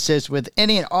cease and desist with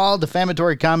any and all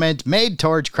defamatory comments made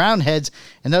towards Crown Heads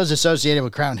and those associated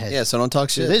with Crown Heads. Yeah, so don't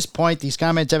talk shit. To this point, these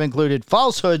comments have included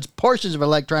falsehoods, portions of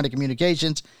electronic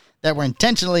communications that were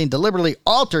intentionally and deliberately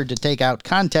altered to take out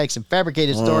context and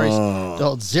fabricated stories to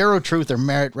hold zero truth or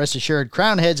merit. Rest assured,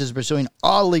 Crown Heads is pursuing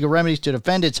all legal remedies to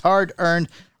defend its hard-earned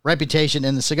reputation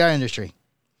in the cigar industry.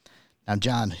 Now,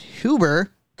 John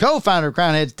Huber, co-founder of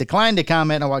Crown Heads, declined to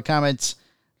comment on what comments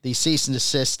the cease and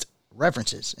desist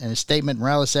references. In a statement,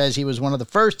 Morales says he was one of the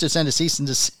first to send a cease and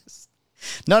desist.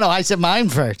 No, I said mine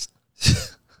first.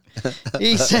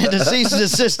 He sent a cease and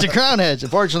desist to Crown Heads.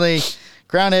 Unfortunately,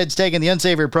 Crown Heads taken the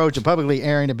unsavory approach of publicly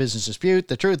airing a business dispute.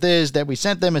 The truth is that we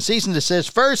sent them a cease and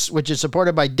desist first, which is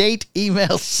supported by date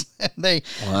emails. They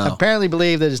apparently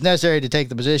believe that it's necessary to take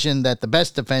the position that the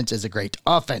best defense is a great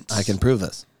offense. I can prove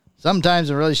this. Sometimes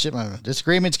in a relationship,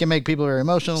 disagreements can make people very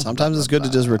emotional. Sometimes it's good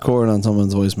to just record on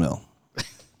someone's voicemail.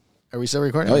 Are we still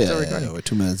recording? Oh, yeah, we're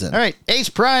 2 minutes in. All right. Ace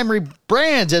Prime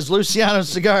rebrands as Luciano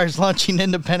Cigars, launching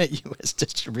independent U.S.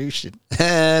 distribution.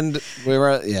 And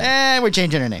we're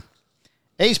changing our name.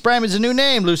 Ace Prime is a new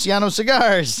name, Luciano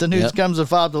Cigars. The news comes to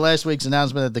follow up to last week's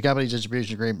announcement that the company's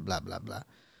distribution agreement, blah, blah, blah.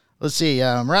 Let's see.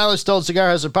 Morales told Cigar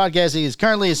Hustler Podcast he is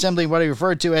currently assembling what he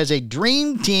referred to as a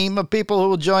dream team of people who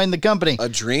will join the company. A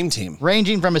dream team.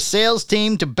 Ranging from a sales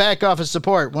team to back office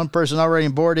support. One person already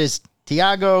on board is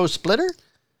Tiago Splitter.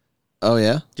 Oh,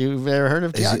 yeah? You've ever heard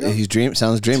of Tiago?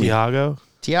 Sounds dreamy.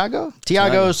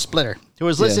 Tiago Splitter, who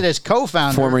was listed as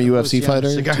co-founder. Former UFC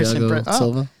fighter, Tiago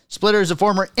Silva. Splitter is a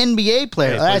former NBA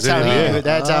player. That's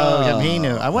how he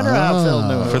knew. I wonder how Phil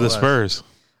knew. For the Spurs.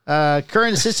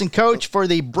 Current assistant coach for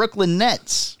the Brooklyn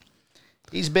Nets.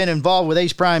 He's been involved with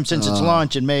Ace Prime since its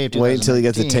launch in May of 2019. Wait until he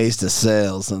gets a taste of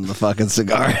sales in the fucking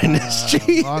cigar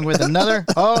industry. Along with another.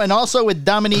 And also with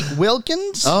Dominique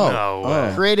Wilkins. No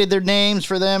way. Created their names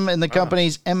for them in the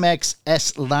company's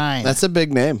MXS line. That's a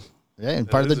big name. Yeah, and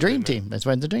part of the Dream Team. That's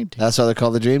why it's the Dream Team. That's why they're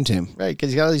called the Dream Team. Right,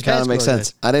 because you got all these kind of makes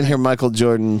sense. I didn't hear Michael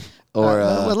Jordan or...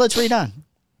 well, let's read on.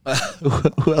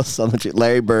 Who else on the tree?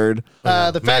 Larry Bird.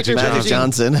 The factory Magic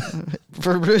Johnson.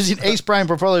 For producing Ace Prime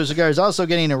portfolio cigars, also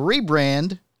getting a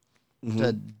rebrand.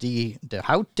 The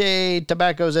Haute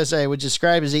Tobaccos S.A., which is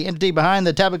described as the entity behind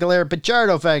the Tabacalera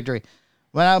Pichardo factory,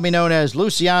 will now be known as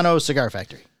Luciano Cigar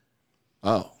Factory.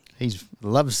 Oh. He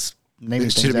loves naming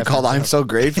things. Should it be called I'm So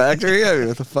Great Factory? I mean,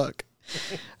 what the fuck?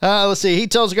 Let's see. He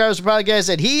told Cigar Hustler Podcast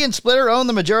that he and Splitter own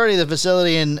the majority of the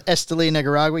facility in Esteli,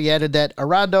 Nicaragua. He added that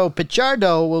Arado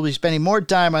Pichardo will be spending more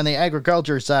time on the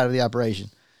agriculture side of the operation.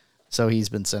 So he's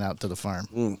been sent out to the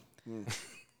farm.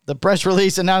 The press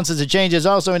release announces the changes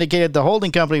also indicated the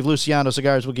holding company of Luciano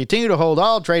Cigars will continue to hold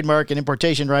all trademark and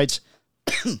importation rights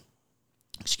to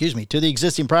the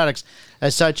existing products.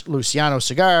 As such, Luciano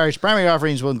Cigars' primary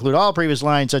offerings will include all previous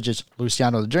lines such as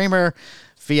Luciano the Dreamer,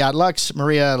 Fiat Lux,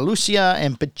 Maria Lucia,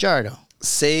 and Pichardo.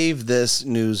 Save this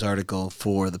news article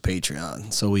for the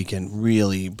Patreon so we can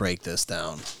really break this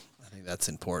down. I think that's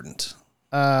important.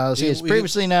 As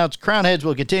previously announced, Crown Heads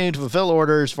will continue to fulfill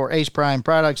orders for Ace Prime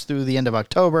products through the end of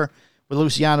October, with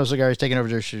Luciano Cigars taking over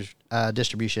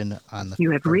distribution on the You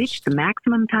have reached the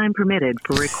maximum time permitted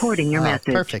for recording your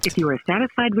message. Perfect. If you are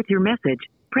satisfied with your message,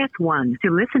 press 1. To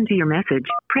listen to your message,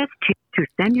 press 2. To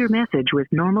send your message with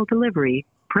normal delivery,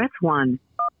 press 1.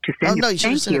 To send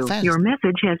thank you. Your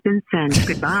message has been sent.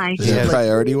 Goodbye. Is that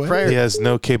priority way? He has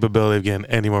no capability of getting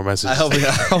any more messages. I hope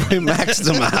we maxed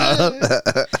him out.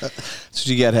 That's what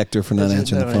you get, Hector, for not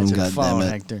answering the phone. God damn it.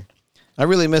 Hector. I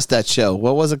really missed that show.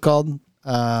 What was it called?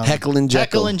 Heckle and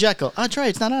Jekyll. Heckle and Jekyll. Oh, that's right.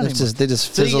 It's not on anymore. They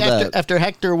just fizzled out. After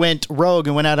Hector went rogue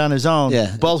and went out on his own,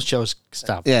 both shows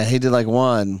stopped. Yeah, he did like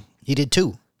one. He did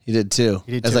two.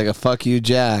 It's like a fuck you,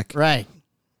 Jack. Right.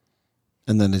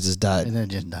 And then it just died.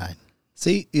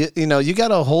 See, you know, you got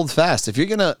to hold fast. If you're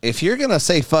gonna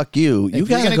say fuck you, you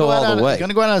got to go all the way. You're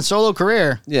gonna go out on a solo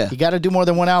career. Yeah, you got to do more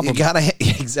than one album. You got to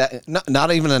exactly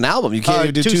not even an album. You can't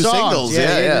even do two singles.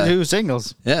 Yeah, 2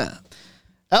 singles. Yeah.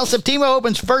 El Septimo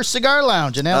opens first cigar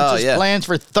lounge, announces plans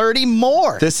for 30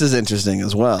 more. This is interesting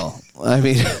as well. I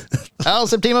mean, El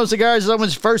Septimo Cigars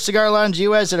opens first cigar lounge in the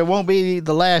U.S., and it won't be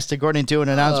the last, according to an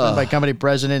announcement by company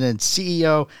president and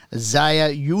CEO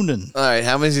Zaya Yunan. All right,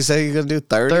 how many did you say you're going to do?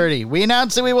 30? 30. We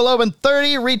announced that we will open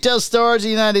 30 retail stores in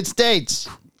the United States,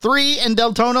 3 in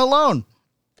Deltona alone.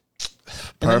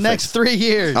 In the next 3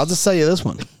 years. I'll just sell you this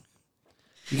one.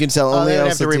 You can sell only. They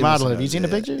have to remodel it. Have you seen the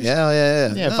pictures?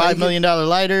 Yeah. Yeah, $5 million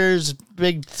lighters,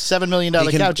 big $7 million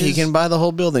couches. He can buy the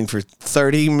whole building for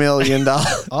 $30 million.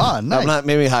 Oh, nice. Not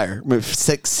maybe higher.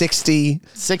 60 million.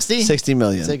 60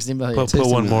 million. Put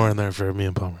one more in there for me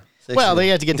and Palmer. Well, they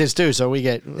have to get this too, so we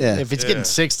get. If it's getting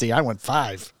 60, I want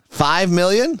 5. 5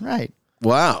 million? Right.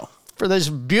 Wow. For this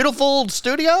beautiful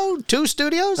studio, 2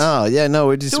 studios. Oh yeah, no,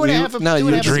 we just you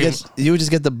would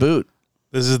just get the boot.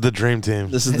 This is the dream team.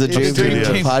 This is the dream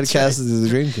team. Podcast is the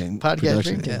dream team. Podcast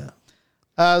dream team.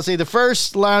 Let's see, the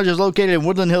first lounge is located in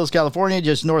Woodland Hills, California,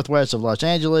 just northwest of Los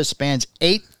Angeles. Spans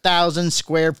 8,000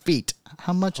 square feet.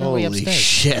 How much are we upstairs? Holy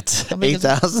shit!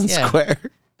 8,000 square.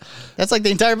 That's like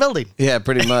the entire building. Yeah,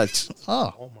 pretty much.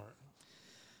 Oh.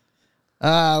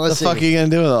 What the fuck are you gonna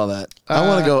do with all that? I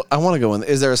want to go in.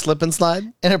 Is there a slip and slide?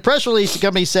 In a press release, the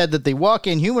company said that the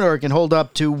walk-in humidor can hold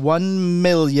up to 1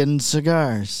 million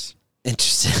cigars.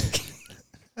 Interesting.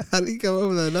 How do you come up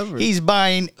with that number? He's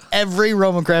buying every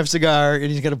Roman Craft cigar and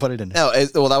he's gonna put it in there. No,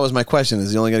 well, that was my question.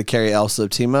 Is he only gonna carry El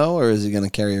Septimo or is he gonna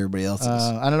carry everybody else's?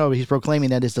 I don't know, but he's proclaiming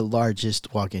that it's the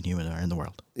largest walk-in humidor in the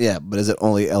world. Yeah, but is it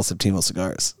only El Septimo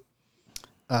cigars?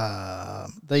 The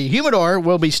humidor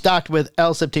will be stocked with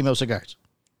El Septimo cigars.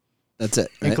 That's it,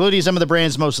 right? Including some of the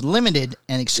brand's most limited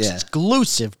and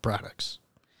exclusive products.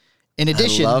 In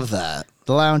addition, I love that.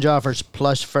 The lounge offers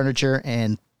plush furniture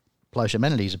and plush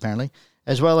amenities, apparently,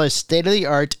 as well as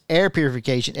state-of-the-art air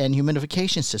purification and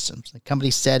humidification systems. The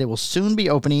company said it will soon be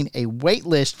opening a wait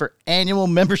list for annual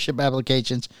membership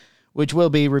applications, which will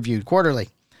be reviewed quarterly.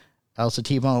 El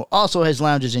Septimo also has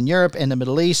lounges in Europe and the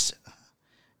Middle East.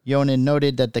 Yonan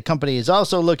noted that the company is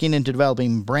also looking into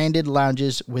developing branded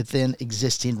lounges within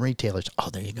existing retailers. Oh,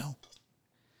 there you go.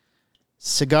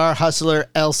 Cigar hustler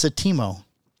El Septimo.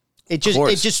 It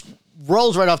just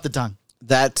rolls right off the tongue.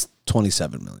 That's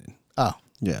 $27 million. Oh.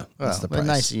 Yeah, that's the price.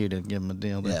 Nice of you to give him a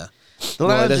deal. Yeah.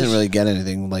 Well, it doesn't really get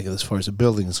anything like as far as the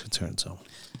building is concerned. So.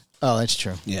 Oh, that's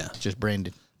true. Yeah. Just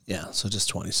branded. Yeah, so just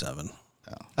 27.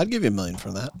 Oh. I'd give you $1 million for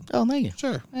that. Oh, thank you.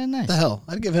 Sure. Nice. The hell,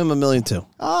 I'd give him $1 million too.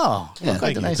 Oh, yeah.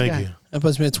 Thank you. Thank you. That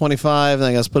puts me at 25, and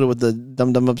I got to split it with the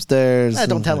dum upstairs.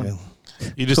 Don't tell him.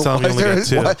 You just tell him you only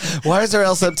got two. Why is there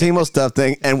El Septimo stuff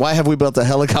thing, and why have we built a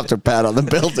helicopter pad on the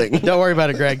building? Don't worry about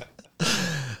it, Greg.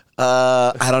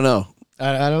 I don't know.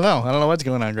 I don't know. I don't know what's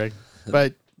going on, Greg.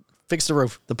 But fix the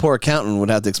roof. The poor accountant would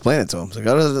have to explain it to him. So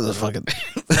go to the fucking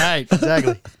right,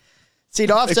 exactly. See,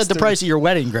 to offset the price of your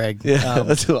wedding, Greg. Yeah,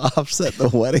 to offset the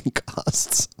wedding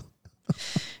costs.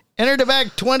 Enter Tobacco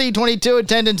 2022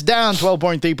 attendance down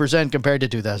 12.3% compared to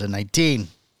 2019.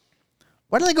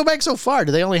 Why do they go back so far?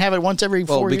 Do they only have it once every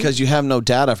 4 years? Well, because you have no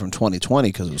data from 2020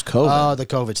 because it was COVID. Oh, the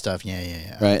COVID stuff.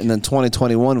 Yeah. Right, and then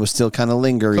 2021 was still kind of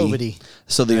lingering. COVID-y.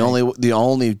 So the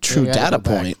only true data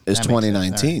point is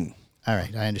 2019. All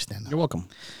right, I understand. You're welcome.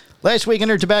 Last week,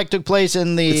 Enter Tobacco took place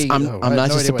in the... I'm not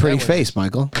just a pretty face,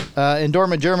 Michael. In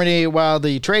Dortmund, Germany. While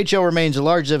the trade show remains the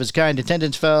largest of its kind,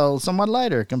 attendance fell somewhat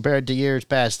lighter compared to years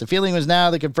past. The feeling was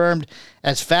now confirmed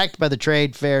as fact by the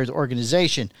trade fair's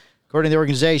organization. According to the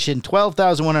organization,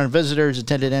 12,100 visitors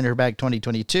attended Enter Tobacco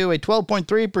 2022, a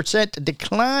 12.3%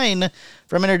 decline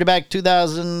from Enter Tobacco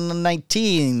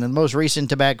 2019, the most recent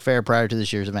tobacco fair prior to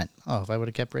this year's event. Oh, if I would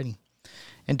have kept reading.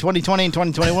 In 2020 and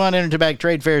 2021, Enter Tobacco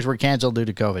trade fairs were canceled due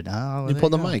to COVID. Oh, you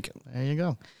pulled the mic. There you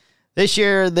go. This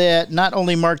year, that not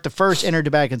only marked the first Enter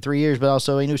Tobacco in 3 years, but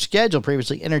also a new schedule.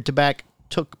 Previously, Enter Tobacco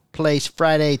took place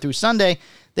Friday through Sunday.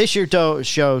 This year's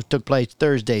show took place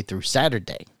Thursday through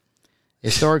Saturday.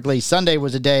 Historically, Sunday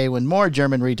was a day when more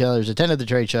German retailers attended the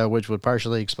trade show, which would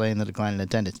partially explain the decline in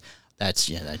attendance. That's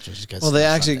just because. Well,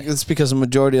 it's because the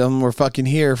majority of them were fucking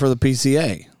here for the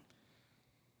PCA.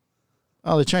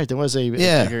 Oh, that's right. There was a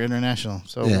bigger international.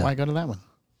 So why go to that one?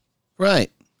 Right.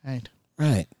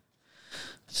 Right.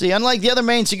 See, unlike the other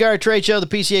main cigar trade show, the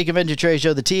PCA convention trade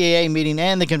show, the TAA meeting,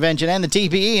 and the convention, and the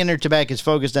TPE, Enter Tobacco is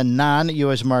focused on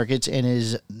non-U.S. markets and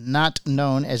is not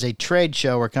known as a trade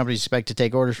show where companies expect to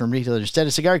take orders from retailers. Instead,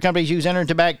 cigar companies use Enter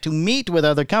Tobacco to meet with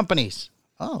other companies.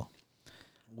 Oh.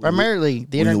 Primarily,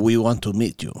 we want to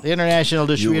meet you. The international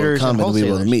distributors you will come and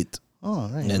wholesalers. We will meet. Oh,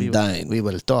 right. And dine. We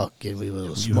will talk and we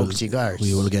will smoke cigars.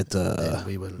 We will get.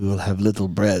 We will have little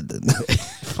bread. And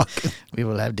we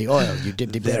will have the oil. You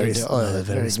dip the bread in the oil.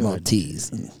 Very small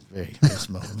teas. Very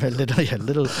small. Very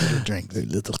little drinks. Very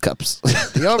little cups.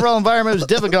 The overall environment was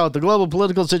difficult. The global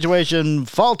political situation,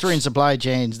 faltering supply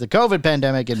chains, the COVID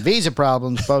pandemic, and visa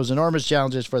problems pose enormous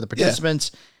challenges for the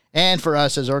participants. And for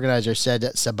us as organizers, said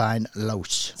Sabine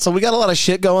Los. So we got a lot of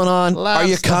shit going on. Are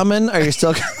you coming? Are you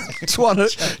still? just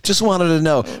wanted to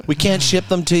know. We can't ship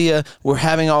them to you. We're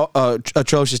having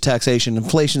atrocious taxation.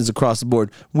 Inflation is across the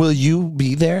board. Will you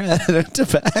be there at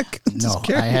Tobacco? No,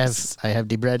 I have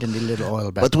the bread and the little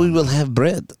oil back. But we will have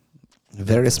bread.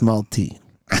 Very small tea.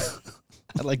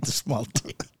 I like the small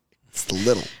tea. It's the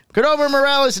little. Cordova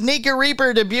Morales, Nika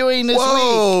Reaper debuting this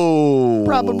week.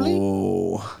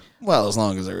 Probably. Well, as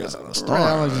long as there isn't a storm.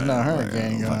 Well, there's no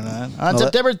hurricane going on. On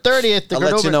September 30th, I'll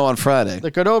let you know on Friday.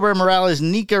 The Cordova Morales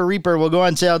Nika Reaper will go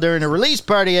on sale during a release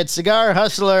party at Cigar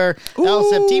Hustler El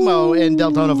Septimo in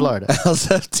Deltona, Florida. El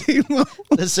Septimo.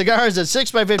 The cigar is a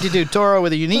 6x52 Toro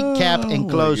with a unique cap and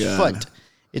closed foot.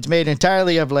 It's made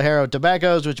entirely of Ligero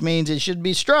tobaccos, which means it should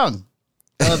be strong.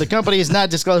 The company is not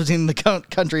disclosing the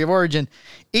country of origin.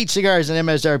 Each cigar is an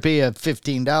MSRP of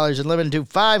 $15 and limited to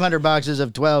 500 boxes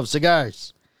of 12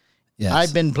 cigars. Yes.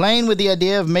 I've been playing with the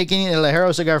idea of making a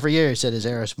Lajero cigar for years, said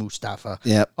Azaris Mustafa,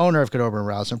 owner of Cadobra and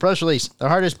Rouse. In press release, the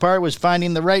hardest part was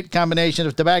finding the right combination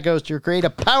of tobaccos to create a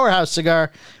powerhouse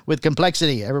cigar with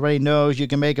complexity. Everybody knows you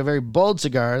can make a very bold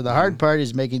cigar. The hard part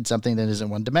is making something that isn't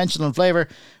one-dimensional in flavor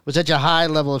with such a high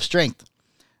level of strength.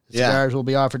 Cigars will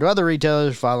be offered to other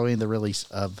retailers following the release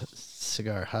of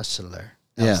Cigar Hustler,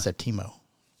 Septimo.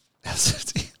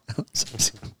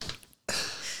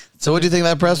 So what do you think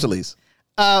of that press release?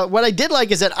 What I did like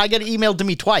is that I got emailed to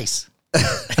me twice.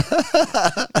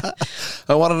 I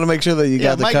wanted to make sure that you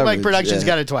got the coverage. Mike Productions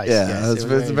got it twice. Yeah, yes,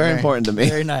 it's very important to me.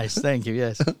 Very nice. Thank you.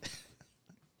 Yes.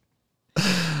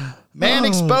 Man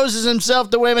exposes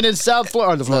himself to women in South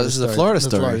Florida. This is the Florida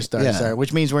story. Sorry,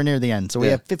 which means we're near the end. So we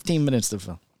have 15 minutes to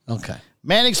fill. Okay.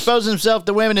 Man exposes himself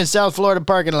to women in South Florida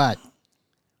parking lot.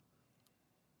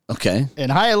 Okay. In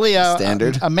Hialeah,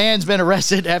 Standard. A man's been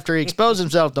arrested after he exposed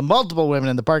himself to multiple women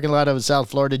in the parking lot of a South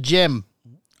Florida gym.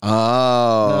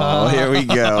 Oh, here we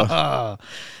go.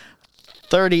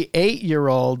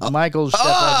 38-year-old Michael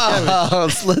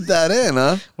slid that in,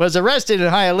 huh? Was arrested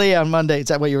in Hialeah on Monday. Is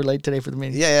that why you were late today for the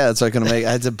meeting? Yeah, that's what I couldn't make.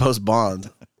 I had to post bond.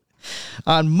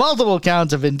 On multiple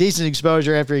counts of indecent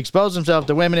exposure after he exposed himself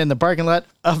to women in the parking lot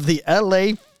of the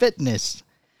LA Fitness.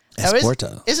 Now,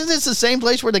 isn't this the same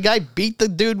place where the guy beat the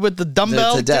dude with the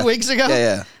dumbbell 2 weeks ago?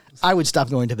 Yeah. I would stop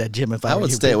going to that gym if I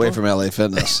would stay away from LA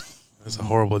Fitness. It's a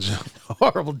horrible gym.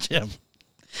 Horrible gym.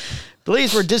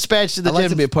 Police were dispatched to the I'd gym.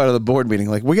 like to be a part of the board meeting.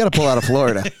 Like, we got to pull out of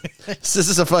Florida. This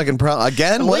is a fucking problem.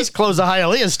 Again? At least close the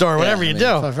Hialeah store, whatever you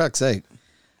do. For fuck's sake.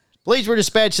 Police were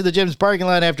dispatched to the gym's parking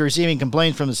lot after receiving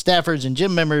complaints from the staffers and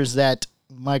gym members that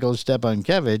Michael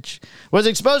Stepankevich was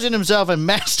exposing himself and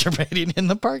masturbating in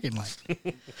the parking lot.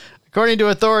 According to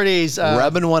authorities...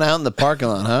 rubbing one out in the parking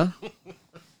lot, huh?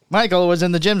 Michael was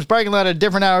in the gym's parking lot at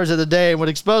different hours of the day and would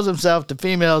expose himself to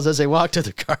females as they walked to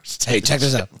the cars. Hey, check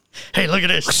this out. Hey, look at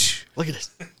this. Look at this.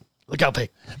 Look how big.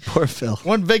 Poor Phil.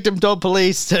 One victim told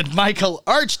police that Michael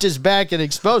arched his back and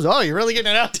exposed... Oh, you're really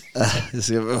getting it out?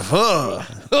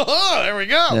 There we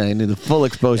go. Yeah, he needed full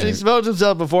exposure. And exposed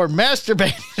himself before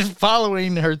masturbating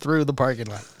following her through the parking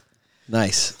lot.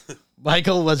 Nice.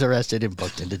 Michael was arrested and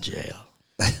booked into jail.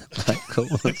 Michael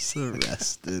was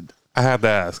arrested. I have to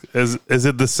ask: is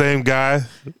it the same guy?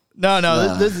 No.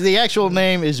 The actual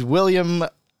name is William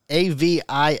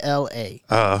Avila.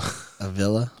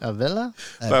 Avila. Avila.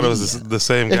 I thought it was the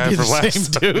same guy from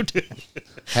last time. Dude.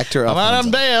 Hector. I'm out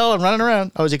on bail. I'm running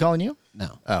around. Oh, is he calling you?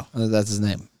 No. Oh, that's his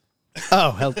name.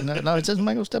 Oh, hell, no. It says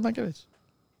Michael Stepankevich.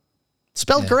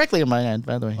 Spelled correctly on my end,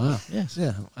 by the way. Wow. Yes.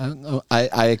 Yeah.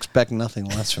 I expect nothing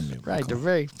less from you. Right. They're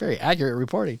very, very accurate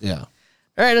reporting. Yeah.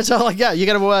 All right. That's all I got. You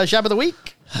got a shop of the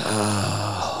week?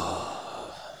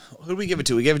 Who did we give it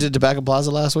to? We gave it to Tobacco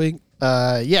Plaza last week?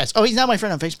 Yes. Oh, he's not my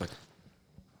friend on Facebook.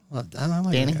 Well, I don't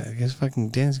know. Danny? I guess fucking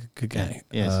Danny's a good guy.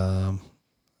 Yes.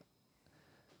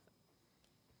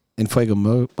 In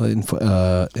Fuego.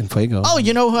 Oh,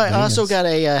 you know who I also got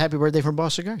a happy birthday from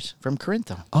Boss Cigars from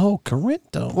Corinto. Oh,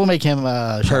 Corinto. We'll make him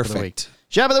shop of the week.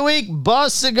 Shop of the week,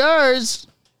 Boss Cigars.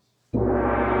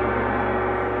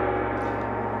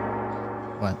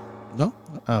 What? No.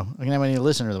 Oh, I can have any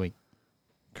listener of the week.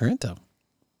 Corinto.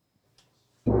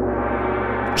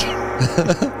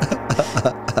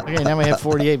 Okay, now we have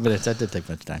 48 minutes. That did take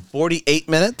much time. 48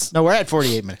 minutes? No, we're at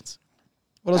 48 minutes.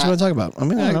 What else do you want to talk about? I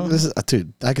mean, this is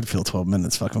dude. I could fill 12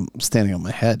 minutes. Fucking standing on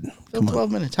my head. Come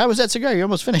 12 minutes. How was that cigar? You're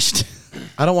almost finished.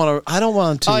 I don't want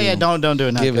to. Oh yeah, don't do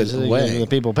it now. Give it away. The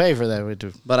people pay for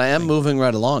that. But I am moving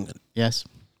right along. Yes.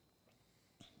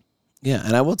 Yeah,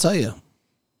 and I will tell you,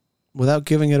 without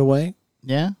giving it away,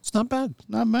 yeah, it's not bad.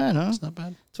 Not bad, huh? It's not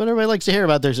bad. That's what everybody likes to hear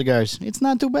about their cigars. It's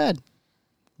not too bad.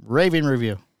 Raving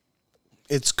review.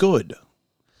 It's good.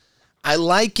 I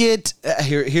like it.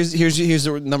 Here's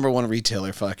the number one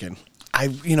retailer. Fucking. I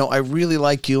really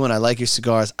like you and I like your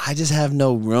cigars. I just have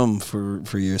no room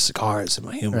for your cigars in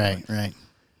my humidor. Right.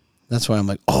 That's why I'm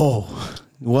like, oh,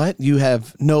 what? You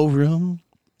have no room?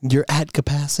 You're at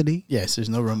capacity? Yes, there's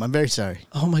no room. I'm very sorry.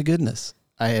 Oh my goodness.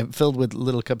 I have filled with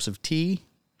little cups of tea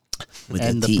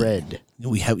and the tea. Bread.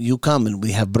 You come and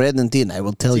we have bread and tea, and I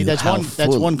will tell you that's how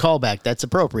that's one callback. That's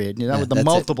appropriate. With the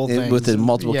multiple things. With the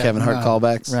multiple Kevin Hart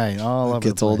callbacks. Right. All it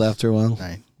gets old after a while.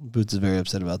 Right. Boots is very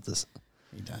upset about this.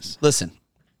 He does. Listen,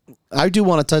 I do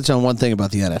want to touch on one thing about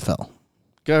the NFL.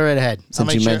 Go right ahead.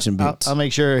 Since you mentioned Boots. I'll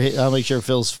make sure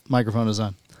Phil's microphone is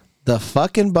on. The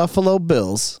fucking Buffalo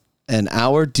Bills and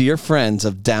our dear friends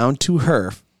of Down to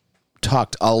Herf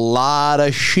talked a lot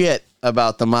of shit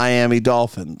about the Miami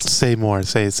Dolphins. Say more.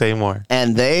 Say more.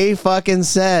 And they fucking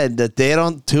said that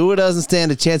Tua doesn't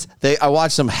stand a chance. I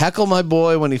watched them heckle my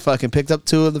boy when he fucking picked up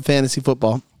Tua of the fantasy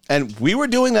football. And we were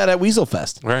doing that at Weasel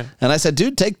Fest. Right. And I said,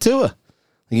 dude, take Tua.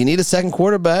 You need a second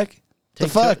quarterback.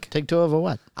 Take Tua over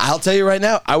what? I'll tell you right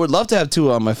now, I would love to have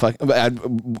Tua on my I'd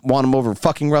want him over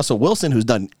fucking Russell Wilson, who's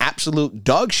done absolute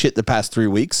dog shit the past 3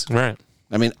 weeks. Right.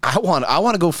 I mean, I want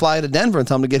to go fly to Denver and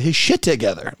tell him to get his shit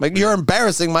together. Like, you're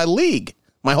embarrassing my league,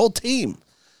 my whole team.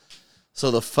 So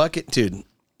the fucking dude.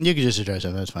 You can just address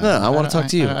him. That's fine. No, I want to talk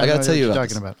to you. I got to tell you what about you're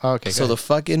talking about. Oh, okay. So the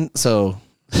fucking so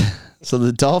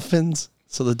the Dolphins.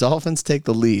 So the Dolphins take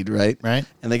the lead, right? Right.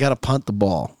 And they got to punt the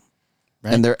ball.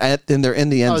 Right. And they're in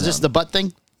the end zone. Oh, is this the butt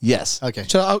thing? Yes. Okay.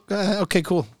 So okay,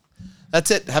 cool.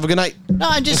 That's it. Have a good night. No,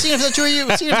 I'm just seeing if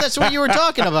that's what you were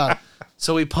talking about.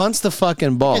 So he punts the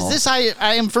fucking ball. Is this I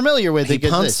am familiar with? He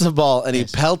punts the ball and he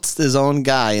pelts his own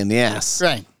guy in the ass.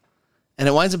 Right. And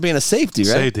it winds up being a safety,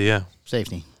 right? Safety, yeah.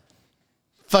 Safety.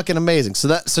 Fucking amazing.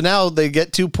 So now they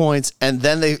get 2 points and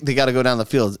then they got to go down the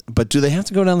field. But do they have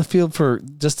to go down the field for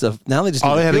just now they just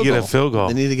all need they had to get goal. a field goal.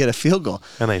 They need to get a field goal.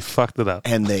 And they fucked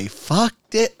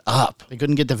it up. They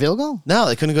couldn't get the field goal? No,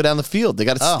 they couldn't go down the field. They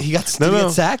got he got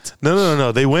get sacked?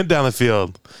 No. They went down the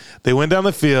field.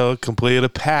 Completed a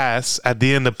pass at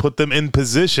the end to put them in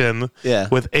position. Yeah.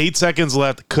 With 8 seconds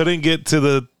left, couldn't get to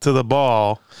the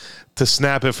ball to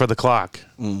snap it for the clock.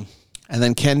 And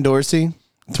then Ken Dorsey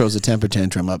throws a temper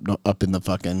tantrum up in the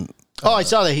fucking. Oh, I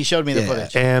saw that. He showed me the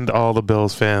footage. And all the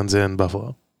Bills fans in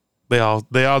Buffalo, they all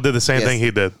did the same thing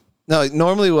he did. No,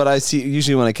 normally what I see,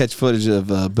 usually when I catch footage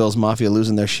of Bills Mafia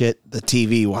losing their shit, the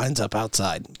TV winds up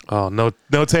outside. Oh,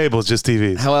 no tables, just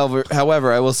TVs.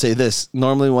 However, I will say this: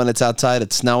 normally when it's outside,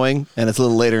 it's snowing, and it's a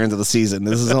little later into the season.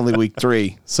 This is only week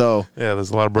 3, so yeah, there's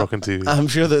a lot of broken TVs. I'm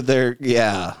sure that there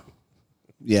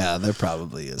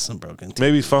probably is some broken TVs.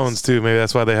 Maybe phones too. Maybe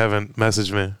that's why they haven't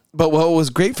messaged me. But what was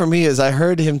great for me is I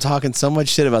heard him talking so much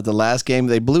shit about the last game.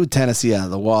 They blew Tennessee out of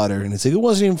the water, and it's like, it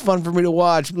wasn't even fun for me to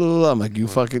watch. Blah, blah, blah. I'm like,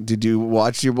 did you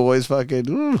watch your boys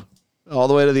fucking all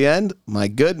the way to the end? My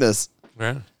goodness.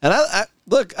 Yeah. And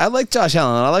I like Josh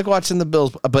Allen. And I like watching the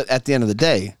Bills, but at the end of the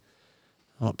day,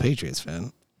 I'm a Patriots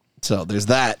fan. So there's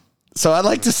that. So I'd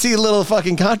like to see a little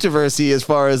fucking controversy as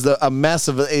far as a mess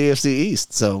of the AFC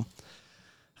East. So,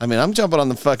 I mean, I'm jumping on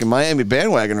the fucking Miami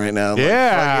bandwagon right now.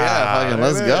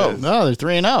 Let's go. No, they're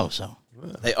 3-0. So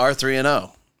they are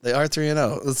 3-0. They are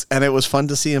 3-0, and it was fun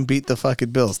to see him beat the fucking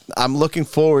Bills. I'm looking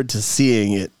forward to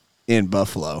seeing it in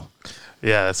Buffalo.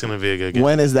 Yeah, that's gonna be a good game.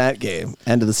 When is that game?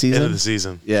 End of the season. End of the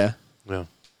season. Yeah. Yeah.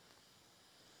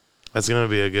 That's gonna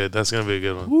be a good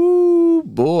one. Ooh,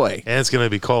 boy. And it's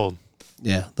gonna be cold.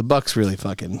 Yeah, the Bucks really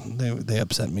fucking they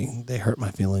upset me. They hurt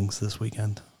my feelings this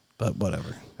weekend. But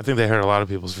whatever. I think they hurt a lot of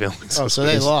people's feelings. Oh, so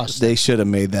they lost. They should have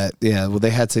made that. Yeah, well, they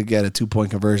had to get a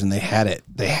 2-point conversion. They had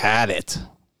it.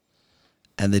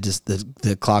 And they just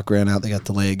the clock ran out. They got to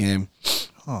delay a game.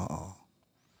 Oh,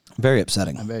 very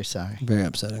upsetting. I'm very sorry. Very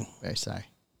upsetting. Very sorry.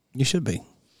 You should be. All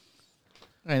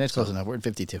right, that's close enough. We're at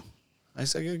 52. I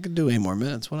could do 8 more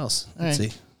minutes. What else? Let's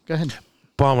see. Go ahead.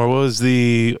 Palmer, what was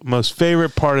the most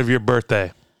favorite part of your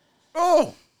birthday?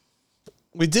 Oh,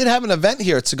 we did have an event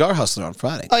here at Cigar Hustler on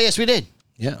Friday. Oh, yes, we did.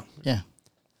 Yeah. Yeah.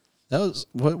 That was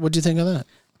what'd you think of that?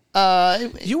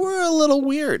 You were a little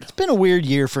weird. It's been a weird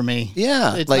year for me.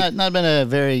 Yeah. It's not been a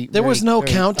very. There was no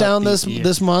countdown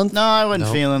this month. No, I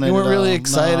wasn't feeling it. You weren't at really all.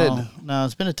 excited. No,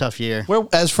 it's been a tough year.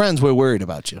 As friends, we're worried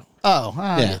about you. Oh,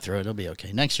 I'll get through it. It'll be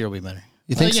okay. Next year will be better.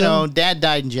 You think so? You know, Dad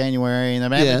died in January, and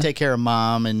I'm having to take care of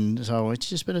Mom, and so it's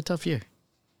just been a tough year.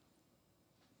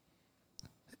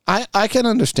 I can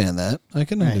understand that.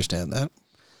 Understand that.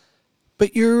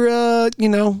 But you're,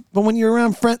 but when you're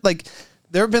around friends, like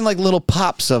there have been like little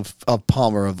pops of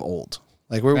Palmer of old.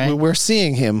 Like we're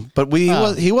seeing him, but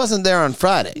he wasn't there on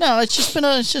Friday. No, it's just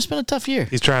been a tough year.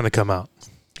 He's trying to come out.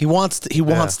 He wants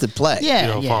to play.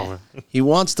 Yeah, Palmer. He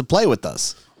wants to play with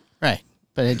us. Right,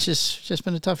 but it's just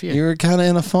been a tough year. You're kind of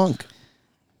in a funk.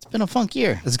 It's been a funk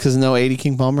year. It's because no 80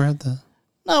 King Palmer had the.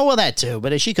 No, well that too,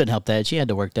 but she couldn't help that. She had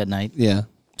to work that night. Yeah.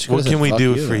 What can we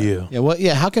do for you? Yeah.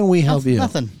 Yeah. How can we help you?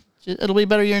 Nothing. It'll be a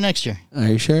better year next year. Are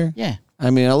you sure? Yeah. I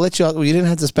mean, I'll let you out. You didn't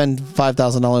have to spend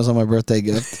 $5,000 on my birthday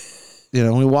gift.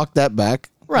 We walked that back.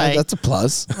 Right. That's a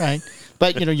plus. Right.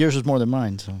 But yours was more than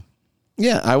mine. So.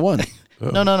 Yeah, I won.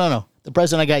 No. The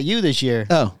present I got you this year.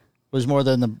 Was more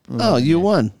than the. You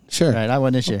won. Sure. Right. I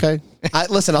won this year. Okay.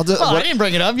 Listen, I'll do. Well, I didn't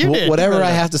bring it up. You did. Whatever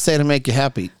I have to say to make you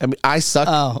happy. I mean, I suck.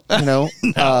 Oh.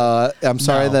 I'm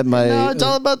sorry that my. No, it's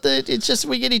all about it's just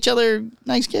we get each other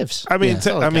nice gifts. I mean,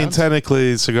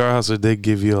 technically, Cigar Hustler did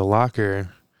give you a locker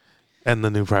and the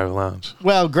new private lounge.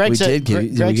 Well, Greg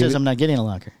says I'm not getting a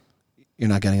locker. You're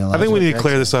not getting a locker. I think we need to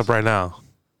clear this up right now.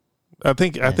 I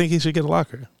think he should get a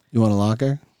locker. You want a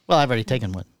locker? Well, I've already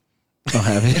taken one. Oh,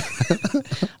 have you?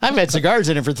 I've had cigars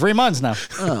in it for 3 months now.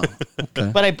 Oh,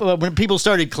 okay. But when people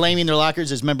started claiming their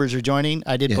lockers as members are joining,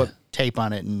 I did put tape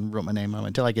on it and wrote my name on it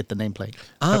until I get the nameplate.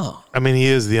 Oh. I mean, he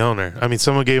is the owner. I mean,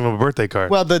 someone gave him a birthday card.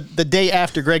 Well, the day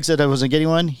after Greg said I wasn't getting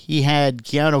one, he had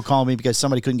Keanu call me because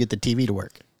somebody couldn't get the TV to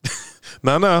work.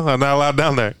 No, I'm not allowed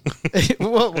down there.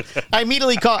 Well, I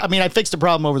immediately called. I mean, I fixed the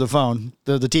problem over the phone.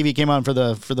 The TV came on for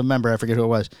the member. I forget who it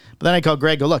was. But then I called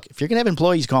Greg. Go, look, if you're going to have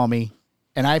employees call me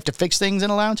and I have to fix things in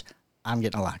a lounge, I'm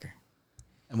getting a locker.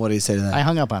 And what do you say to that? I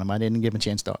hung up on him. I didn't give him a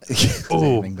chance to.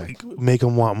 Oh, make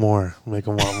him want more. Make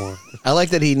him want more. I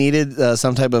like that he needed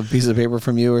some type of piece of paper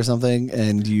from you or something,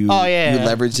 and you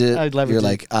leveraged it. You're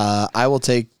like, I will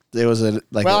take. There was a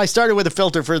like. Well, I started with a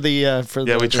filter for the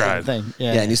we tried thing.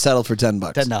 Yeah, and you settled for $10.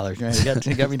 $10. Right?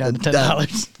 You got me down to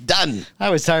 $10. Done. I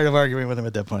was tired of arguing with him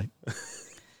at that point.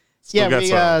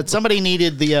 Somebody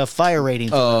needed the fire rating.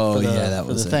 For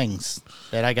the things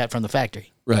that I got from the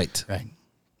factory. Right.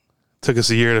 Took us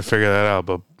a year to figure that out,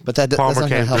 but that's Palmer not going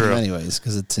to came help through him anyways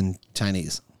because it's in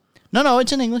Chinese. No,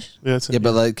 it's in English. Yeah,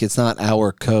 but like it's not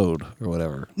our code or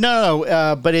whatever. No,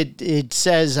 but it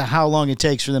says how long it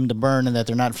takes for them to burn and that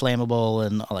they're not flammable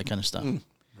and all that kind of stuff.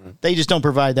 They just don't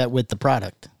provide that with the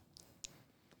product.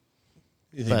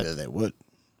 You think that they would?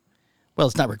 Well,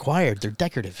 it's not required. They're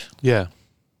decorative. Yeah.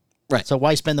 Right. So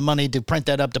why spend the money to print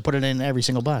that up to put it in every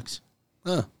single box?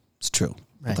 It's true.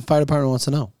 Right. But the fire department wants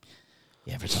to know.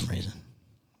 Yeah, for some reason.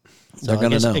 They're going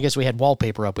to know. I guess we had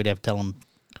wallpaper up. We'd have to tell them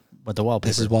what the wallpaper.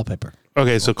 This is wallpaper.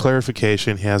 Okay, so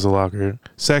clarification, he has a locker.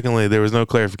 Secondly, there was no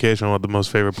clarification on what the most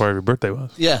favorite part of your birthday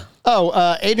was. Yeah.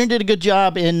 Oh, Adrian did a good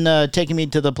job in taking me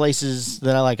to the places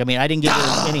that I like. I mean, I didn't give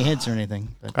her any hints or anything.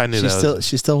 But I knew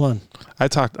she still won. I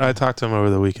talked to him over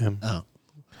the weekend.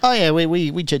 Oh yeah,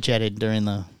 we chit-chatted during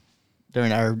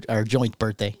our joint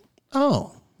birthday.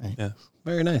 Oh. Right. Yeah.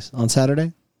 Very nice. On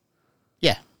Saturday?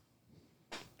 Yeah.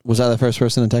 Was I the first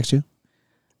person to text you?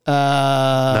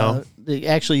 No.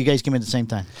 Actually, you guys came in at the same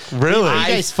time. Really?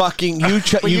 You guys, you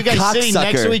you guys sitting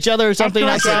next to each other or something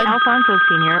outside? Alfonso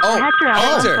Sr.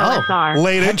 Hector.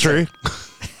 Late entry.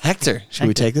 Hector, should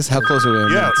we take this? How close are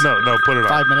we? Yeah, no, put it on.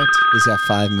 5 minutes. He's got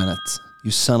 5 minutes.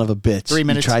 You son of a bitch. 3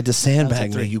 minutes. You tried to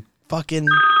sandbag me. You fucking...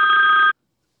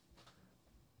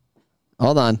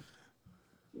 Hold on.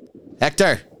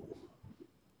 Hector.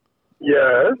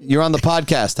 Yes. You're on the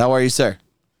podcast. How are you, sir?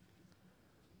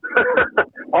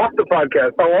 Off the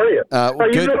podcast. How are you?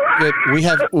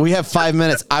 Good. We have 5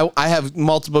 minutes. I have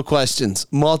multiple questions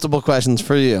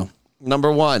for you.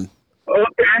 Number one.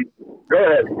 Okay. Go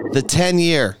ahead. The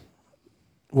 10-year.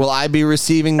 Will I be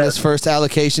receiving this first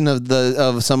allocation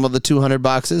of some of the 200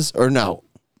 boxes or no?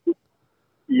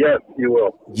 Yes, you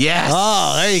will. Yes.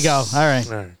 Oh, there you go. All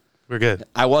right. We're good.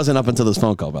 I wasn't up until this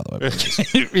phone call, by the way.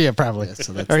 Yeah, probably.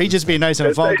 Or he'd just be nice on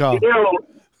a phone call.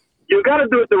 You got to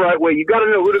do it the right way. You got to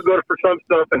know who to go for some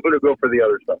stuff and who to go for the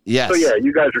other stuff. Yes. So yeah,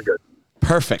 you guys are good.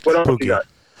 Perfect. What else you got?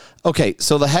 Okay,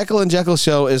 so the Heckle and Jekyll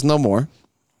show is no more.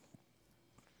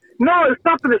 No, it's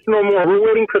not that it's no more. We're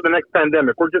waiting for the next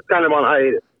pandemic. We're just kind of on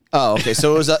hiatus. Oh, okay.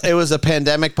 So it was a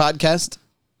pandemic podcast?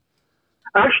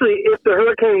 Actually, if the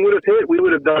hurricane would have hit, we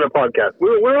would have done a podcast.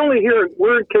 We're only here.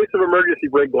 We're in case of emergency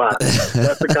break glass.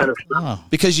 That's the kind of stuff.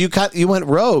 Because you went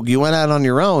rogue. You went out on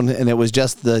your own, and it was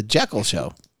just the Jekyll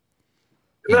show.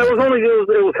 No, it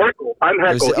was Heckle. I'm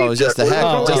Heckle. It was just the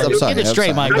Heckle. I'm sorry. Get it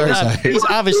straight, Mike. He's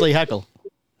obviously Heckle.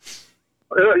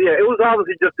 Yeah, it was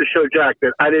obviously just to show Jack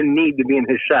that I didn't need to be in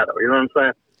his shadow. You know what I'm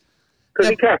saying? Because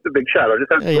he cast a big shadow.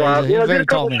 Just have to go out. Did a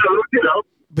couple shows,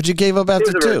 But you gave up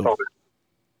after 2.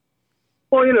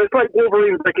 Well, it's like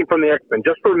Wolverine breaking from the X-Men.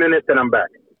 Just for a minute, then I'm back.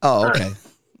 Oh, okay.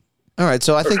 All right.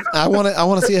 So I think I want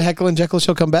to see a Heckle and Jekyll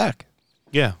show come back.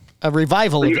 Yeah. A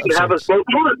revival. So you should have us both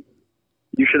on.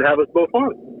 You should have us both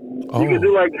on. You could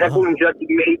do like Heckle and Jekyll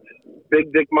meets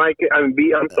Big Dick Mike.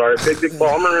 Big Dick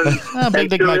Palmer and Big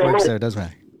Dick Mike works there, doesn't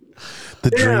matter. The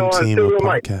Dream Team of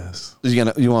podcasts.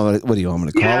 What do you want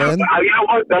me to call in? You know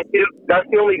what? That's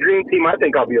the only dream team I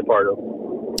think I'll be a part of.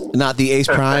 Not the Ace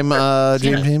Prime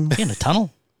dream team? In a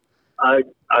tunnel? I've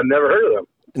never heard of them.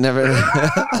 Never.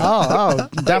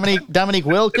 Dominique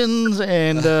Wilkins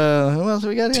and who else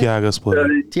we got here? Tiago Splitter.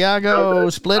 Tiago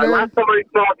Splitter. Last time I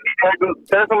saw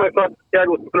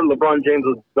Tiago Splitter, LeBron James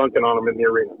was dunking on him in the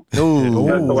arena. Ooh.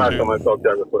 That's the last time I saw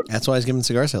Tiago Splitter. That's why he's giving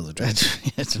cigar sales a try.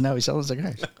 So now he's selling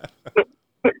cigars.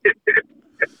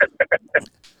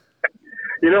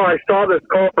 I saw this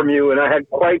call from you, and I had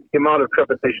quite the amount of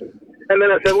trepidation. And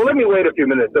then I said, well, let me wait a few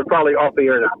minutes. They're probably off the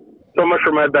air now. So much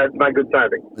for my good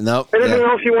timing. Nope. Anything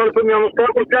else you want to put me on the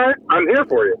spot with, guys? I'm here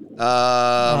for you.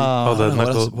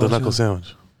 The knuckle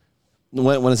sandwich.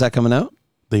 When is that coming out?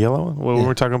 The yellow one? Well,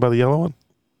 we're talking about the yellow one?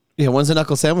 Yeah, when's the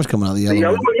knuckle sandwich coming out? The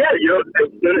yellow one? Yeah,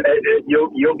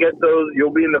 you'll get those.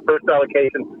 You'll be in the first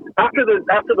allocation. After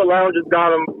the lounges got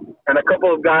them, and a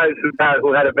couple of guys who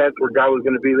had events where Guy was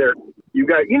going to be there. You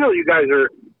guys are.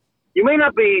 You may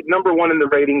not be number one in the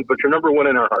ratings, but you're number one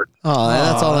in our hearts. Oh,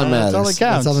 that's all that matters. That's all that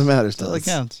counts. That's all that matters. That's all that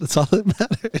counts. That's all that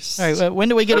matters. All right, when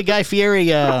do we get a Guy Fieri?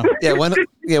 When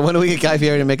do we get Guy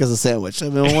Fieri to make us a sandwich? I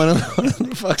mean, when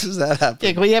the fuck does that happen?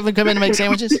 Yeah, can we have him come in to make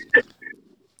sandwiches?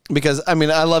 Because, I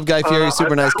mean, I love Guy Fieri,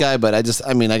 super nice guy, but I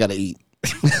got to eat.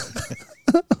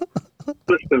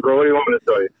 Listen, bro, what do you want me to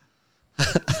tell you?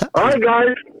 All right,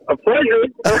 guys, a pleasure.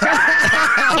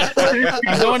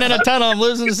 I'm going in a tunnel. I'm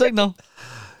losing the signal.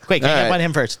 Quick, I find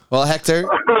him first. Well, Hector,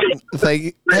 thank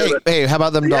you. Hey, how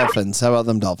about them Dolphins?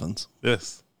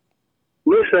 Yes.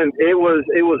 Listen, it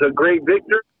was a great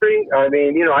victory. I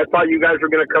mean, I thought you guys were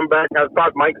going to come back. I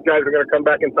thought Mike's guys were going to come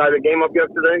back and tie the game up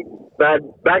yesterday.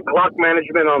 Bad clock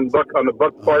management on the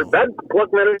Bucs part. Bad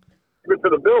clock management for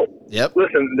the Bills. Yep.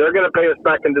 Listen, they're going to pay us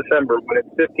back in December when it's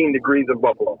 15 degrees in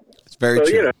Buffalo. It's very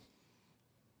true.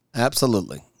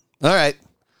 Absolutely. All right.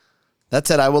 That's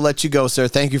it. I will let you go, sir.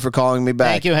 Thank you for calling me back.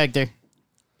 Thank you, Hector.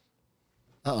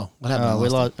 Uh-oh. What happened? We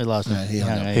lost him. He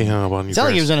hung up on you. It sounded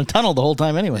like he was in a tunnel the whole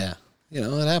time anyway. Yeah.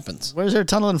 It happens. Where's there a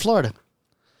tunnel in Florida?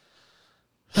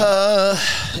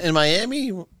 In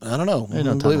Miami? I don't know. I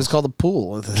believe it's called the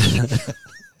pool.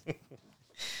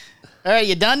 All right,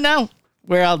 you done now?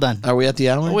 We're all done. Are we at the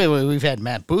hour? We've had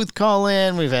Matt Booth call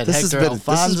in. We've had Hector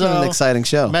Alfonso. This has been an exciting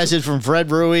show. Message from Fred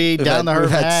Rui. We've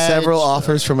had several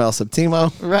offers from El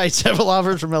Septimo. Right, several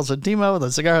offers from El Septimo,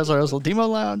 the Cigar Hustler El Septimo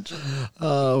Lounge.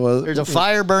 There's a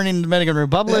fire burning in the Dominican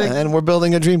Republic. Yeah, and we're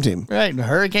building a dream team. Right, the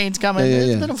hurricane's coming.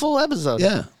 It's been a full episode.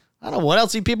 Yeah. I don't know. What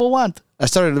else do people want? I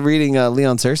started reading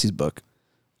Leon Cersei's book.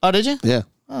 Oh, did you? Yeah.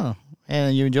 Oh,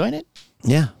 and you enjoying it?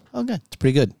 Yeah. Oh, good. It's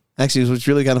pretty good. Actually, what's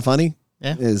really kind of funny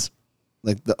is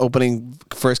like the opening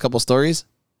first couple stories,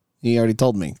 he already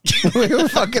told me. We were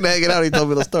fucking hanging out. He told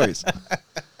me those stories.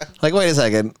 Like, wait a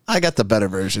second. I got the better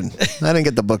version. I didn't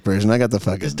get the book version. I got the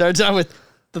fucking. It starts out with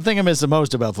the thing I miss the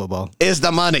most about football. Is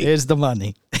the money.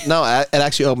 No, it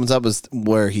actually opens up as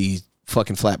where he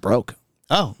fucking flat broke.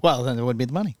 Oh, well, then it would be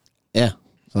the money. Yeah.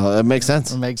 So it makes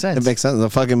sense. It makes sense. The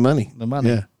fucking money. The money.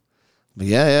 Yeah. But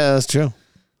yeah, that's true.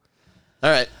 All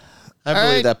right. I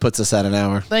believe that puts us at an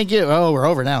hour. Thank you. Oh, we're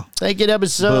over now. Thank you,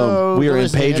 episode. Boom. We are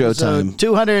in Pedro time.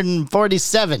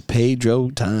 247. Pedro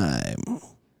time.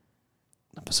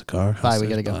 A Cigar Hustler. Bye, we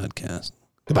gotta go. Podcast.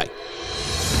 Goodbye.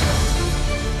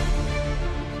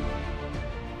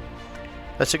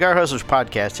 The Cigar Hustlers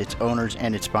podcast, its owners,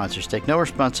 and its sponsors take no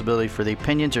responsibility for the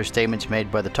opinions or statements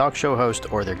made by the talk show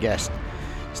host or their guest.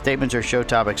 Statements or show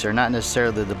topics are not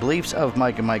necessarily the beliefs of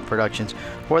Mike and Mike Productions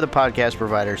or the podcast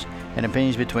providers, and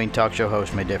opinions between talk show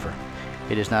hosts may differ.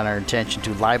 It is not our intention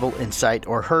to libel, incite,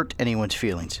 or hurt anyone's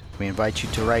feelings. We invite you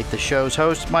to write the show's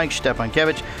host, Mike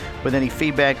Stepankevich, with any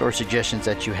feedback or suggestions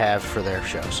that you have for their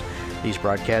shows. These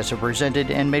broadcasts are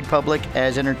presented and made public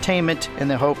as entertainment in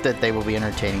the hope that they will be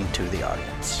entertaining to the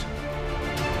audience.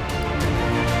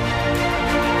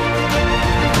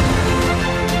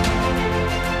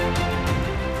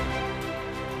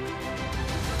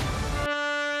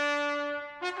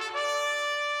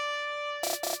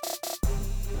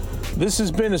 This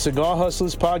has been a Cigar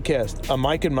Hustlers podcast, a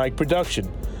Mike and Mike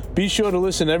production. Be sure to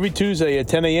listen every Tuesday at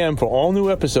 10 a.m. for all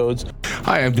new episodes.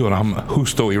 Hi, I'm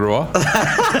Husto Iroa.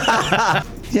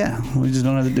 Yeah, we just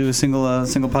don't have to do a single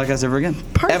podcast ever again.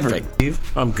 Perfect.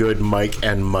 I'm good, Mike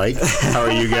and Mike. How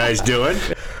are you guys doing?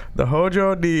 The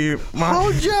Hojo,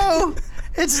 Hojo!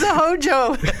 It's the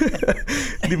Hojo!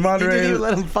 The moderator. You didn't even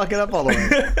let him fuck it up all the way.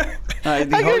 I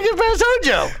gotta get past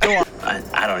Hojo. Go on.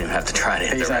 I don't even have to try to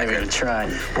hit He's the not record. even gonna try.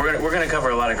 We're gonna cover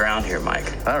a lot of ground here,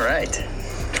 Mike. All right.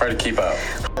 Try to keep up.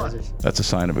 That's a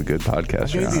sign of a good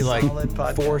podcast. I gave you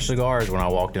like 4 cigars when I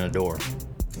walked in the door.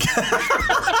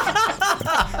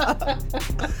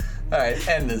 All right,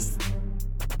 end this.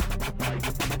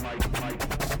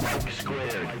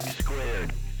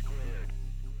 Squared.